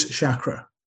your root chakra.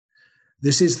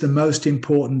 This is the most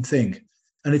important thing.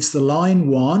 And it's the line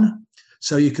 1.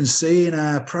 So you can see in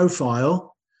our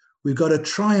profile, we've got a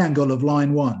triangle of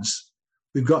line 1s.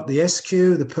 We've got the SQ,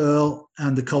 the Pearl,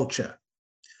 and the Culture.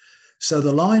 So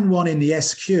the line 1 in the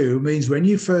SQ means when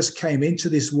you first came into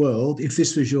this world, if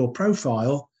this was your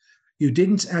profile, you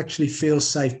didn't actually feel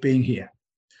safe being here.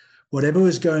 Whatever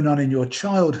was going on in your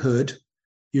childhood,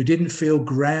 you didn't feel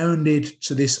grounded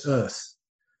to this earth.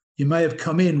 You may have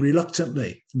come in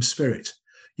reluctantly from spirit.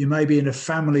 You may be in a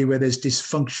family where there's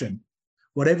dysfunction.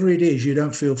 Whatever it is, you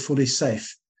don't feel fully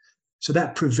safe. So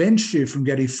that prevents you from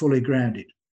getting fully grounded.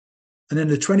 And then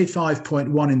the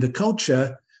 25.1 in the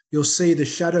Culture, you'll see the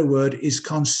shadow word is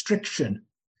constriction.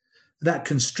 That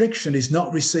constriction is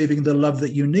not receiving the love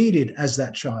that you needed as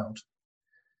that child.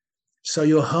 So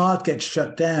your heart gets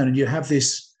shut down and you have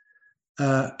this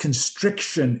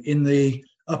constriction in the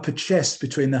upper chest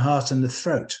between the heart and the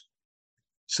throat.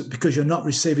 So because you're not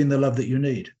receiving the love that you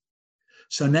need.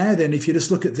 So now then, if you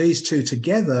just look at these two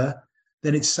together,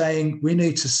 then it's saying we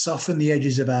need to soften the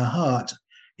edges of our heart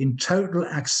in total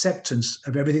acceptance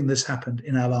of everything that's happened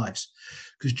in our lives.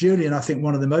 Because Julian, I think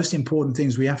one of the most important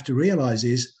things we have to realize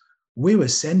is we were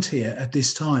sent here at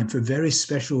this time for very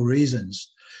special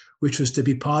reasons, which was to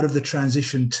be part of the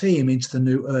transition team into the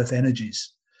new earth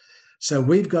energies. So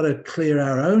we've got to clear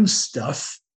our own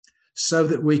stuff so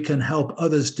that we can help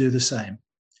others do the same.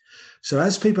 So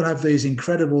as people have these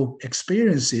incredible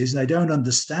experiences and they don't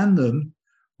understand them,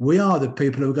 we are the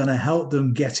people who are going to help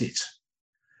them get it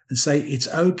and say, it's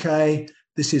okay,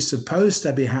 this is supposed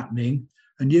to be happening,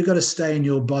 and you've got to stay in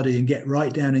your body and get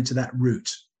right down into that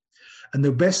root. And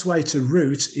the best way to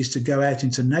root is to go out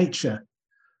into nature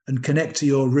and connect to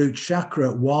your root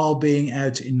chakra while being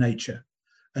out in nature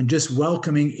and just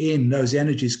welcoming in those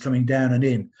energies coming down and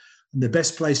in. And the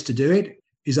best place to do it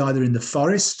is either in the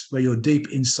forest, where you're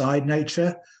deep inside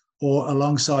nature, or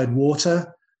alongside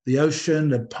water, the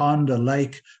ocean, a pond, a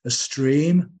lake, a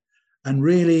stream, and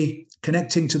really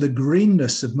connecting to the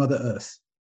greenness of Mother Earth.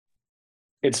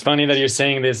 It's funny that you're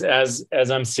saying this as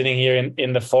I'm sitting here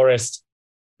in the forest,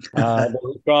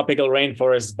 the tropical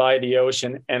rainforest by the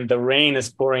ocean, and the rain is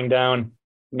pouring down.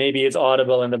 Maybe it's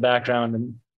audible in the background,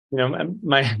 and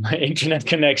my internet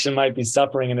connection might be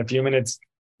suffering in a few minutes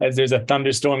as there's a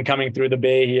thunderstorm coming through the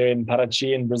bay here in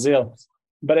Paraty in Brazil.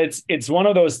 But it's one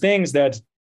of those things that,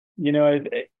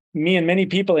 me and many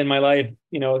people in my life,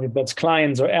 that's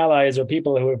clients or allies or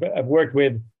people who I've worked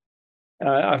with,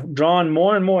 I've drawn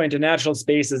more and more into natural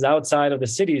spaces outside of the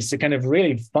cities to kind of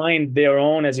really find their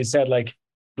own, as you said, like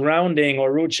grounding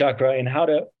or root chakra in how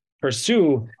to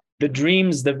pursue the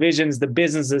dreams, the visions, the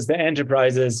businesses, the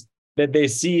enterprises that they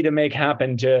see to make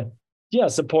happen to,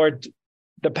 support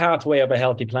the pathway of a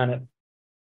healthy planet.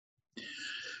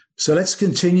 So let's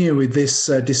continue with this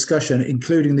discussion,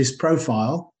 including this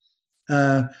profile,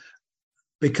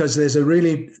 because there's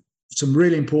some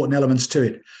really important elements to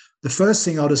it. The first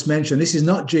thing I'll just mention, this is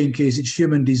not Gene Keys, it's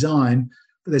human design,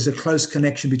 but there's a close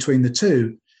connection between the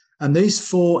two. And these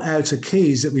 4 outer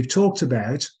keys that we've talked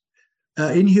about,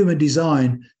 in human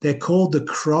design, they're called the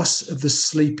cross of the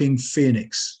sleeping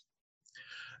phoenix.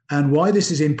 And why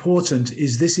this is important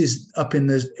is this is up in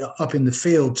the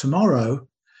field tomorrow,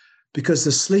 because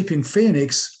the sleeping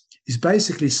phoenix is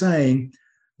basically saying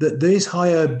that these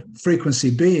higher frequency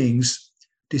beings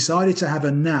decided to have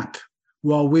a nap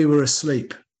while we were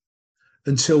asleep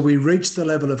until we reached the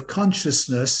level of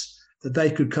consciousness that they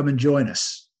could come and join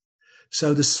us.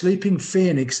 So the sleeping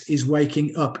phoenix is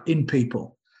waking up in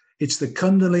people. It's the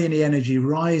Kundalini energy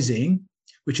rising,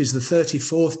 which is the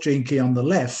 34th gene key on the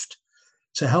left,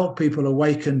 to help people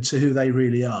awaken to who they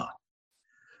really are.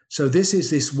 So this is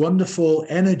this wonderful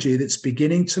energy that's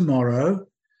beginning tomorrow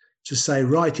to say,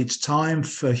 right, it's time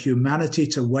for humanity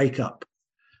to wake up.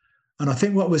 And I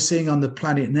think what we're seeing on the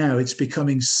planet now, it's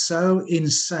becoming so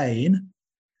insane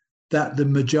that the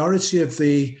majority of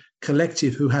the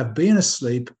collective who have been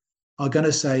asleep are going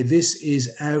to say, this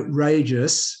is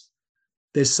outrageous.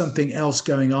 There's something else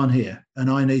going on here, and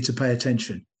I need to pay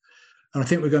attention. And I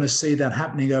think we're going to see that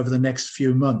happening over the next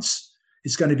few months.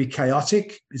 It's going to be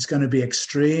chaotic. It's going to be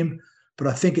extreme, but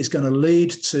I think it's going to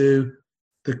lead to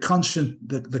the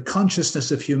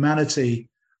consciousness of humanity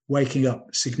waking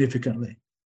up significantly.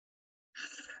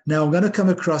 Now I'm going to come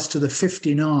across to the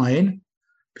 59,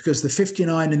 because the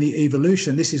 59 in the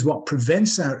evolution, this is what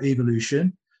prevents our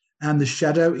evolution, and the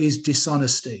shadow is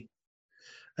dishonesty.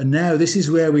 And now this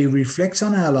is where we reflect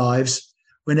on our lives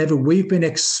whenever we've been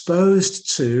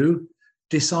exposed to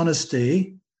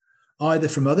dishonesty, either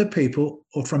from other people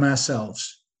or from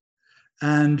ourselves.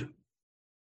 And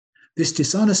this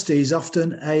dishonesty is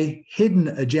often a hidden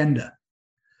agenda.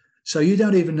 So you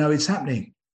don't even know it's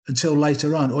happening until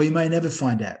later on, or you may never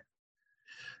find out.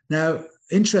 Now,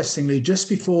 interestingly, just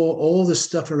before all the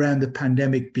stuff around the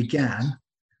pandemic began,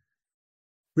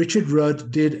 Richard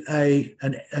Rudd did a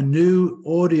new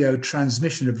audio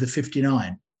transmission of the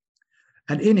 59.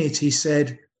 And in it, he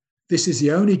said, this is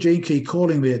the only gene key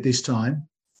calling me at this time.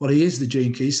 Well, he is the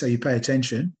gene key, so you pay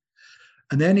attention.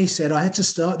 And then he said, I had to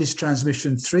start this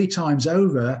transmission 3 times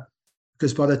over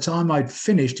because by the time I'd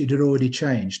finished, it had already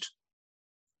changed.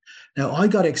 Now, I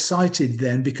got excited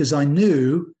then because I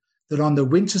knew that on the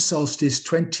winter solstice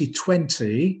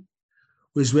 2020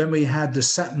 was when we had the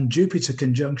Saturn-Jupiter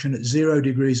conjunction at 0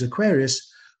 degrees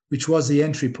Aquarius, which was the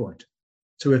entry point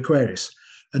to Aquarius.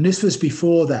 And this was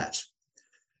before that.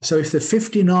 So if the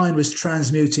 59 was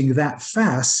transmuting that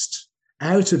fast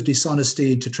out of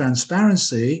dishonesty into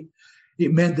transparency,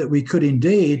 it meant that we could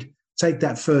indeed take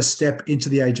that first step into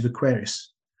the age of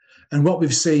Aquarius. And what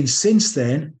we've seen since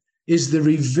then is the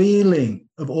revealing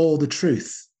of all the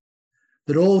truth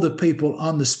that all the people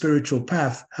on the spiritual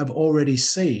path have already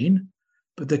seen,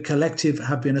 but the collective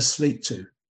have been asleep to.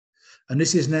 And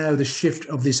this is now the shift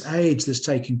of this age that's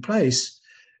taking place,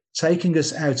 taking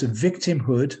us out of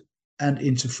victimhood and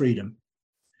into freedom.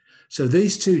 So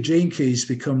these 2 gene keys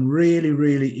become really,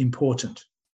 really important.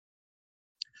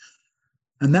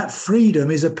 And that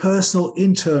freedom is a personal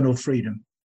internal freedom.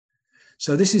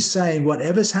 So this is saying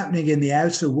whatever's happening in the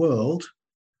outer world,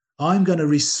 I'm going to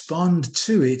respond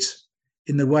to it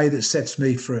in the way that sets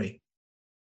me free.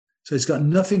 So it's got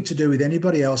nothing to do with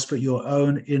anybody else but your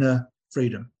own inner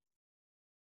freedom.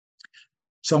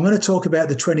 So I'm going to talk about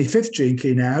the 25th gene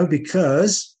key now,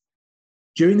 because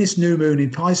during this new moon in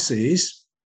Pisces,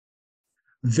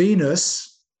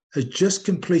 Venus has just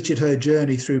completed her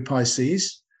journey through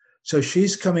Pisces. So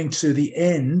she's coming to the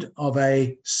end of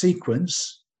a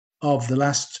sequence of the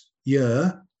last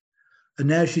year. And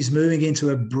now she's moving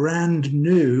into a brand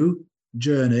new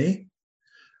journey.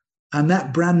 And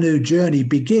that brand new journey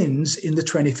begins in the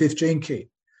 25th gene key.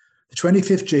 The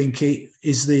 25th gene key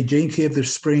is the gene key of the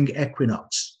spring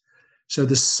equinox. So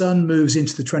the sun moves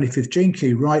into the 25th gene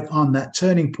key right on that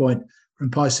turning point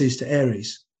from Pisces to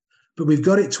Aries. But we've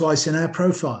got it twice in our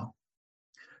profile.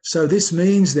 So this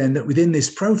means then that within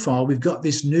this profile, we've got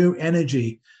this new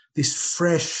energy, this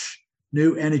fresh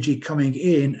new energy coming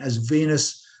in as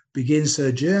Venus begins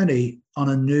her journey on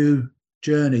a new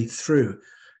journey through.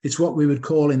 It's what we would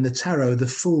call in the tarot the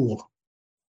Fool.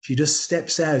 She just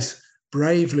steps out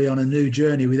bravely on a new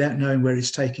journey without knowing where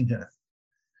it's taking her.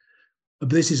 But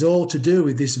this is all to do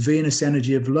with this Venus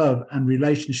energy of love and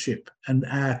relationship and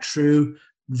our true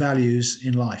values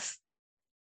in life.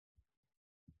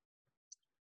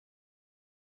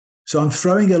 So I'm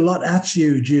throwing a lot at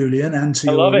you, Julian, and to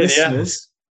your listeners.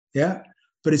 Yeah.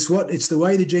 But it's the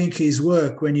way the gene keys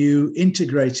work when you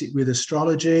integrate it with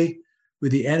astrology,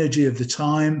 with the energy of the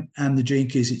time and the gene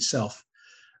keys itself.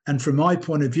 And from my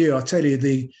point of view, I'll tell you,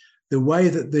 the way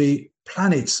that the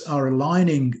planets are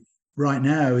aligning right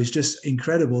now is just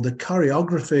incredible. The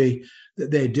choreography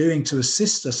that they're doing to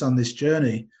assist us on this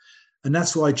journey. And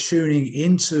that's why tuning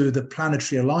into the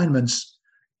planetary alignments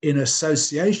in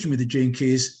association with the gene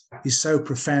keys is so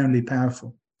profoundly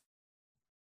powerful.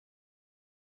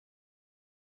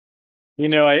 You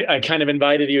know, I kind of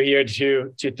invited you here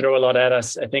to throw a lot at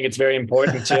us. I think it's very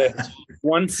important to,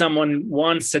 once someone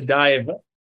wants to dive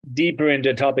deeper into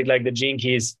a topic like the gene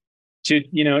keys,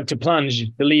 to plunge,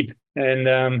 to leap. And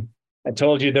I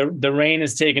told you the rain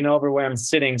is taking over where I'm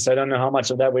sitting, so I don't know how much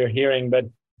of that we're hearing, but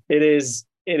it is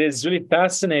really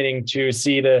fascinating to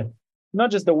see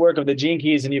not just the work of the gene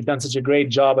keys, and you've done such a great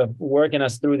job of working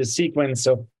us through the sequence.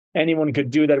 So anyone could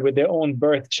do that with their own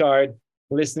birth chart,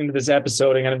 listening to this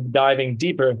episode and kind of diving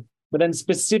deeper, but then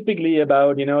specifically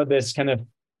about, this kind of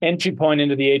entry point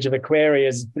into the age of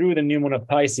Aquarius through the new moon of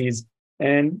Pisces.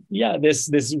 And yeah,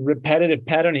 this repetitive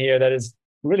pattern here that is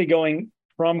really going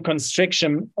from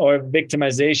constriction or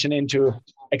victimization into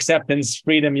acceptance,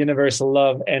 freedom, universal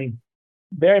love. And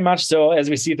very much so, as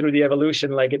we see through the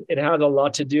evolution, like it has a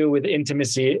lot to do with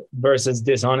intimacy versus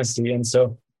dishonesty. And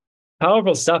so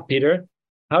powerful stuff, Peter.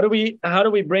 How do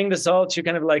we bring this all to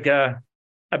kind of like a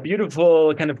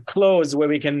beautiful kind of close where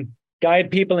we can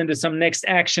guide people into some next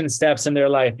action steps in their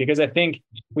life? Because I think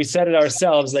we said it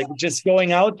ourselves, like just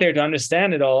going out there to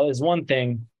understand it all is one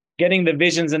thing. Getting the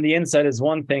visions and the insight is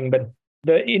one thing, but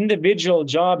the individual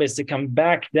job is to come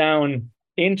back down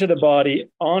into the body,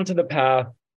 onto the path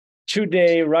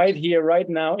today, right here, right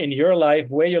now in your life,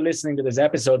 where you're listening to this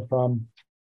episode from,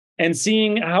 and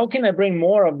seeing how can I bring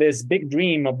more of this big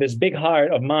dream, of this big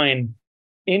heart of mine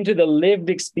into the lived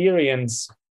experience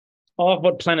of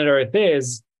what planet Earth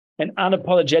is, and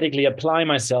unapologetically apply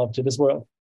myself to this world?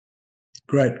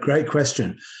 Great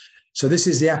question. So this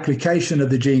is the application of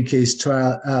the gene keys to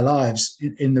our lives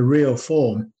in the real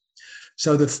form.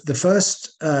 So the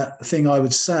first thing I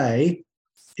would say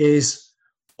is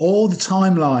all the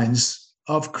timelines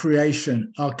of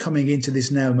creation are coming into this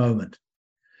now moment.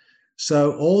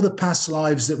 So all the past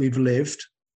lives that we've lived,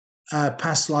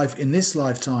 past life in this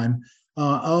lifetime,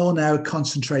 are all now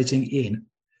concentrating in.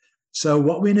 So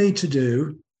what we need to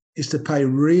do is to pay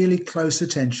really close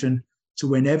attention to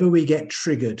whenever we get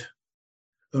triggered.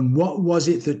 And what was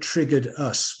it that triggered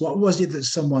us? What was it that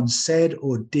someone said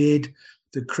or did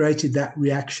that created that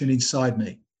reaction inside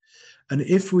me? And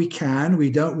if we can, we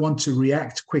don't want to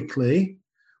react quickly.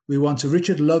 We want to,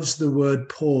 Richard loves the word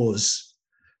pause.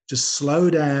 Just slow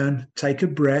down, take a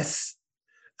breath,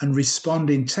 and respond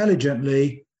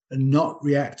intelligently and not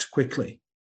react quickly.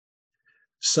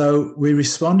 So we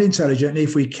respond intelligently.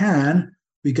 If we can,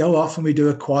 we go off and we do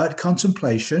a quiet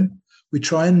contemplation. We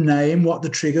try and name what the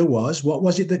trigger was. What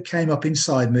was it that came up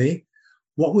inside me?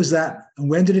 What was that? And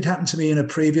when did it happen to me in a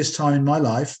previous time in my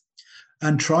life?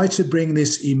 And try to bring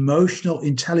this emotional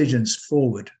intelligence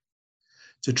forward,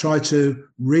 to try to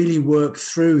really work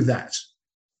through that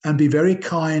and be very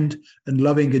kind and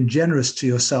loving and generous to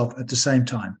yourself at the same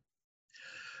time.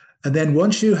 And then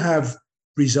once you have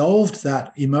resolved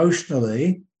that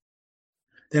emotionally,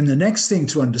 then the next thing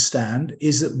to understand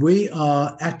is that we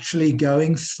are actually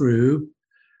going through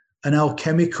an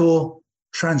alchemical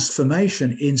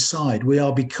transformation inside. We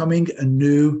are becoming a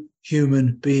new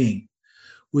human being.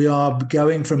 We are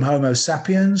going from Homo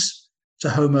sapiens to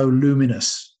Homo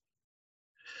luminous.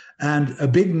 And a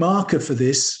big marker for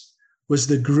this was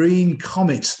the green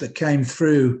comet that came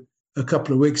through a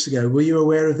couple of weeks ago. Were you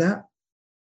aware of that?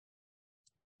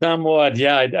 Somewhat,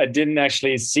 yeah. I didn't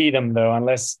actually see them though,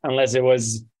 unless it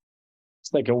was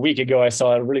like a week ago. I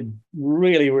saw a really,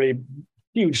 really, really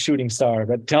huge shooting star.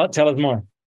 But tell us more.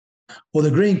 Well,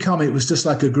 the green comet was just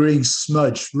like a green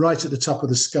smudge right at the top of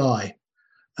the sky.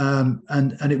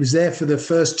 And it was there for the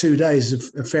first 2 days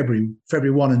of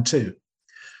February 1 and 2.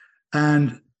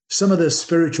 And some of the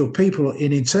spiritual people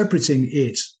in interpreting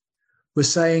it were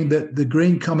saying that the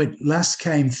green comet last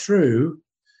came through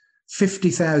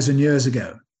 50,000 years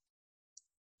ago,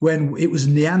 when it was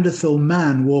Neanderthal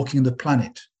man walking the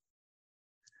planet.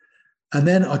 And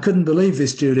then I couldn't believe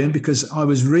this, Julian, because I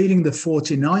was reading the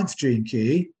 49th gene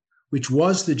key, which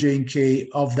was the gene key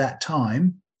of that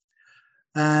time.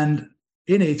 And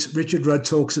in it, Richard Rudd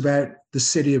talks about the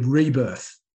city of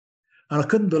rebirth. And I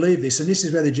couldn't believe this, and this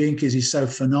is where the gene keys is so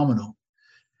phenomenal,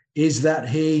 is that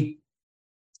he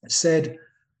said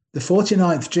the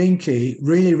 49th gene key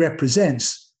really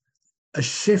represents a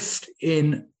shift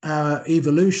in our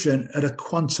evolution at a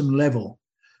quantum level.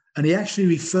 And he actually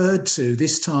referred to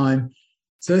this time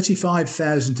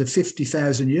 35,000 to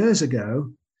 50,000 years ago,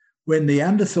 when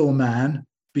Neanderthal man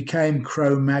became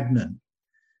Cro-Magnon.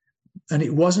 And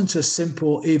it wasn't a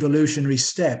simple evolutionary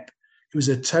step. It was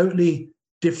a totally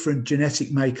different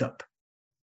genetic makeup.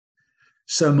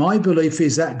 So my belief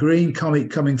is that green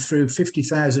comet coming through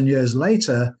 50,000 years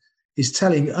later is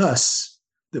telling us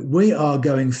that we are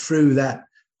going through that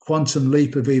quantum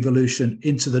leap of evolution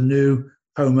into the new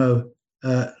Homo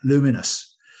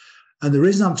luminous. And the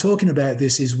reason I'm talking about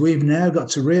this is we've now got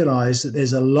to realize that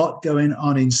there's a lot going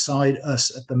on inside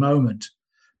us at the moment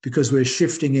because we're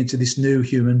shifting into this new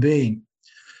human being.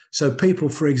 So people,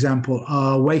 for example,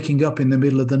 are waking up in the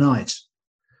middle of the night.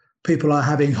 People are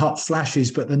having hot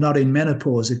flashes, but they're not in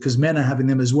menopause because men are having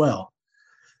them as well.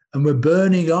 And we're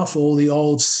burning off all the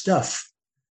old stuff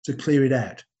to clear it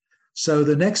out. So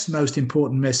the next most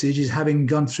important message is, having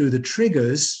gone through the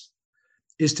triggers,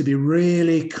 is to be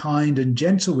really kind and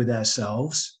gentle with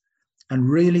ourselves and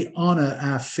really honor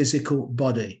our physical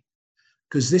body.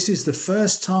 Because this is the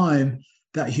first time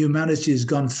that humanity has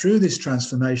gone through this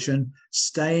transformation,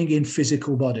 staying in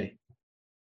physical body.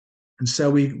 And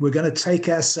so we're going to take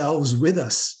ourselves with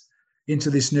us into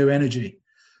this new energy.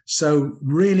 So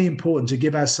really important to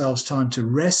give ourselves time to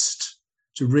rest,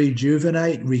 to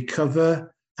rejuvenate,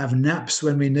 recover, have naps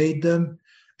when we need them,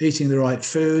 eating the right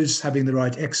foods, having the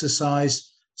right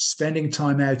exercise, spending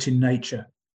time out in nature.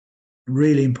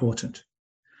 Really important.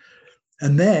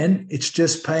 And then it's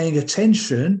just paying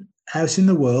attention out in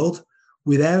the world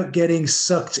without getting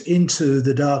sucked into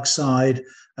the dark side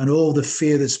and all the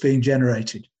fear that's being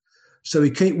generated. So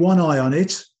we keep one eye on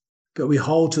it, but we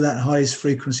hold to that highest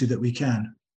frequency that we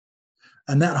can.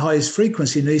 And that highest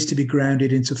frequency needs to be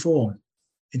grounded into form,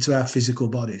 into our physical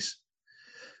bodies.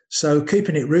 So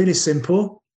keeping it really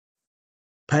simple,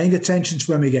 paying attention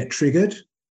to when we get triggered,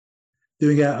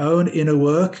 doing our own inner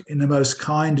work in the most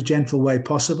kind, gentle way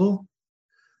possible,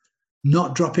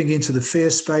 not dropping into the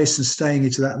fear space and staying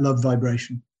into that love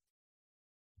vibration.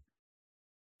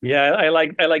 Yeah, I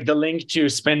like the link to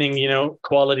spending,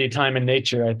 quality time in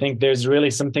nature. I think there's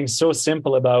really something so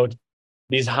simple about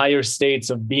these higher states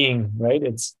of being, right?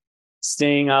 It's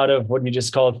staying out of what you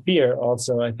just called fear.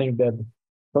 Also, I think that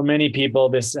for many people,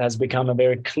 this has become a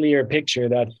very clear picture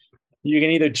that you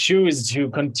can either choose to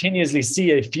continuously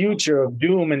see a future of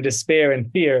doom and despair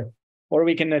and fear, or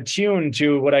we can attune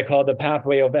to what I call the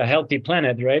pathway of a healthy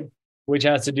planet, right? Which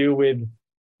has to do with,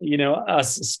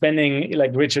 us spending, like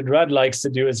Richard Rudd likes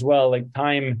to do as well, like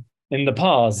time in the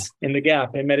pause, in the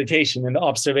gap, in meditation, in the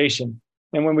observation.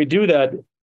 And when we do that,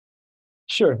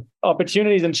 sure,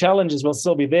 opportunities and challenges will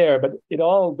still be there, but it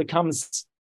all becomes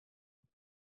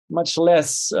much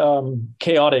less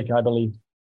chaotic, I believe.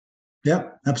 Yeah,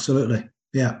 absolutely.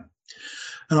 Yeah.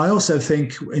 And I also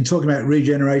think, in talking about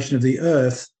regeneration of the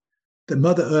earth, that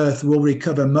Mother Earth will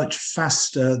recover much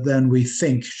faster than we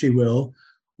think she will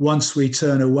once we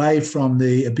turn away from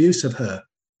the abuse of her.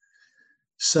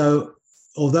 So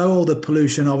although all the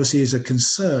pollution obviously is a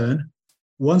concern,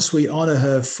 once we honor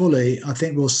her fully, I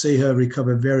think we'll see her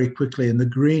recover very quickly, and the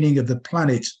greening of the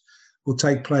planet will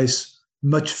take place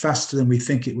much faster than we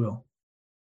think it will.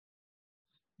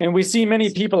 And we see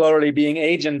many people already being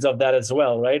agents of that as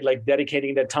well, right? Like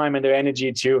dedicating their time and their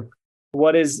energy to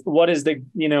what is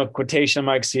the, quotation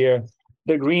marks here,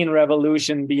 the green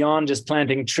revolution beyond just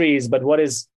planting trees, but what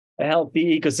is a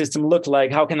healthy ecosystem look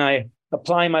like? How can I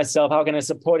apply myself? How can I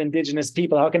support indigenous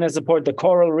people? How can I support the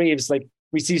coral reefs? Like,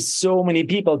 we see so many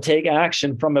people take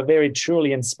action from a very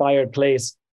truly inspired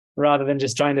place, rather than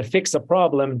just trying to fix a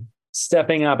problem,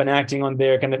 stepping up and acting on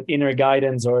their kind of inner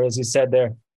guidance, or as you said,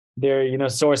 their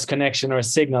source connection or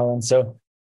signal. And so,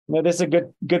 this is a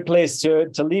good place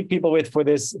to leave people with for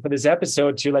this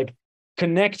episode, to like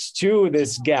connect to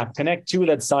this gap, connect to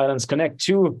that silence, connect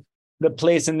to the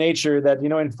place in nature that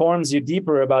informs you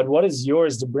deeper about what is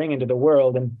yours to bring into the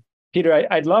world. And Peter,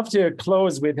 I'd love to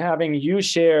close with having you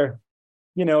share,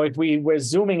 if we were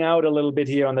zooming out a little bit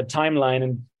here on the timeline,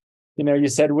 and you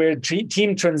said we're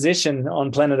team transition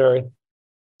on planet Earth.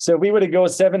 So if we were to go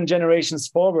 7 generations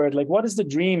forward, like, what is the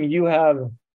dream you have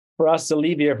for us to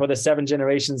leave here for the 7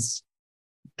 generations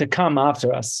to come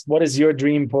after us? What is your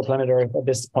dream for planet Earth at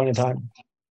this point in time?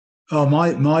 Oh,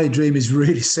 my dream is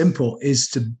really simple, is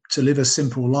to live a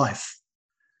simple life,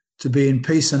 to be in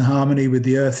peace and harmony with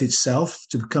the earth itself,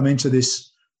 to come into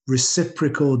this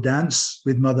reciprocal dance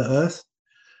with Mother Earth,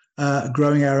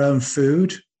 growing our own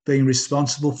food, being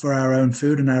responsible for our own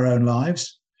food and our own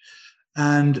lives,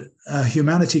 and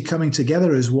humanity coming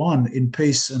together as one in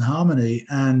peace and harmony,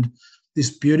 and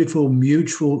this beautiful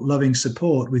mutual loving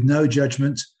support with no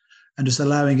judgment, and just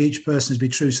allowing each person to be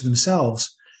true to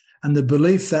themselves. And the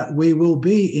belief that we will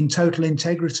be in total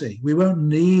integrity. We won't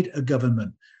need a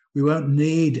government. We won't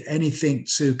need anything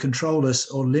to control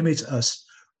us or limit us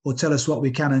or tell us what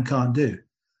we can and can't do.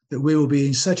 That we will be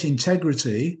in such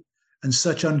integrity and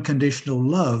such unconditional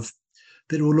love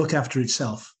that it will look after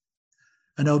itself.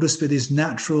 and there'll just be this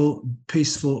natural,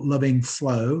 peaceful, loving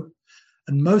flow.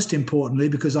 And most importantly,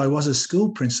 because I was a school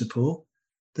principal,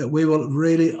 that we will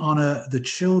really honor the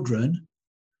children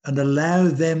and allow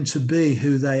them to be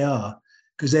who they are,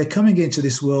 because they're coming into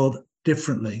this world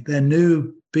differently. They're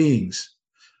new beings.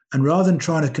 And rather than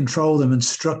trying to control them and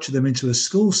structure them into a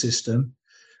school system,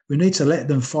 we need to let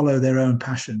them follow their own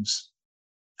passions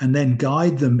and then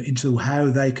guide them into how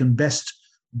they can best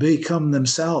become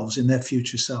themselves in their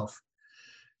future self.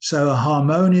 So a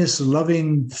harmonious,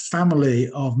 loving family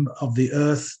of the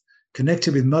earth,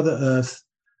 connected with Mother Earth,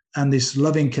 and this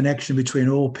loving connection between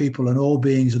all people and all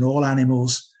beings and all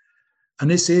animals. And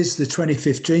this is the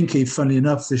 25th gene key, funnily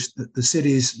enough, the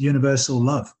city's universal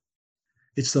love.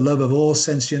 It's the love of all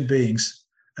sentient beings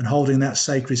and holding that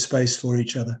sacred space for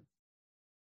each other.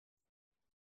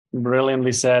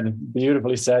 Brilliantly said,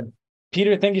 beautifully said.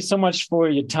 Peter, thank you so much for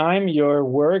your time, your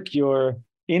work, your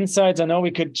insights. I know we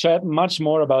could chat much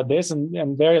more about this,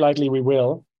 and very likely we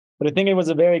will. But I think it was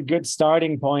a very good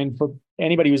starting point for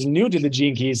anybody who's new to the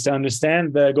Gene Keys to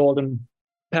understand the golden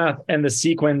path and the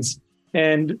sequence,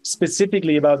 and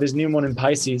specifically about this new moon in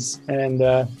Pisces, and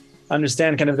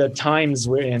understand kind of the times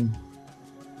we're in.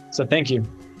 So thank you.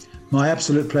 My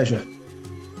absolute pleasure.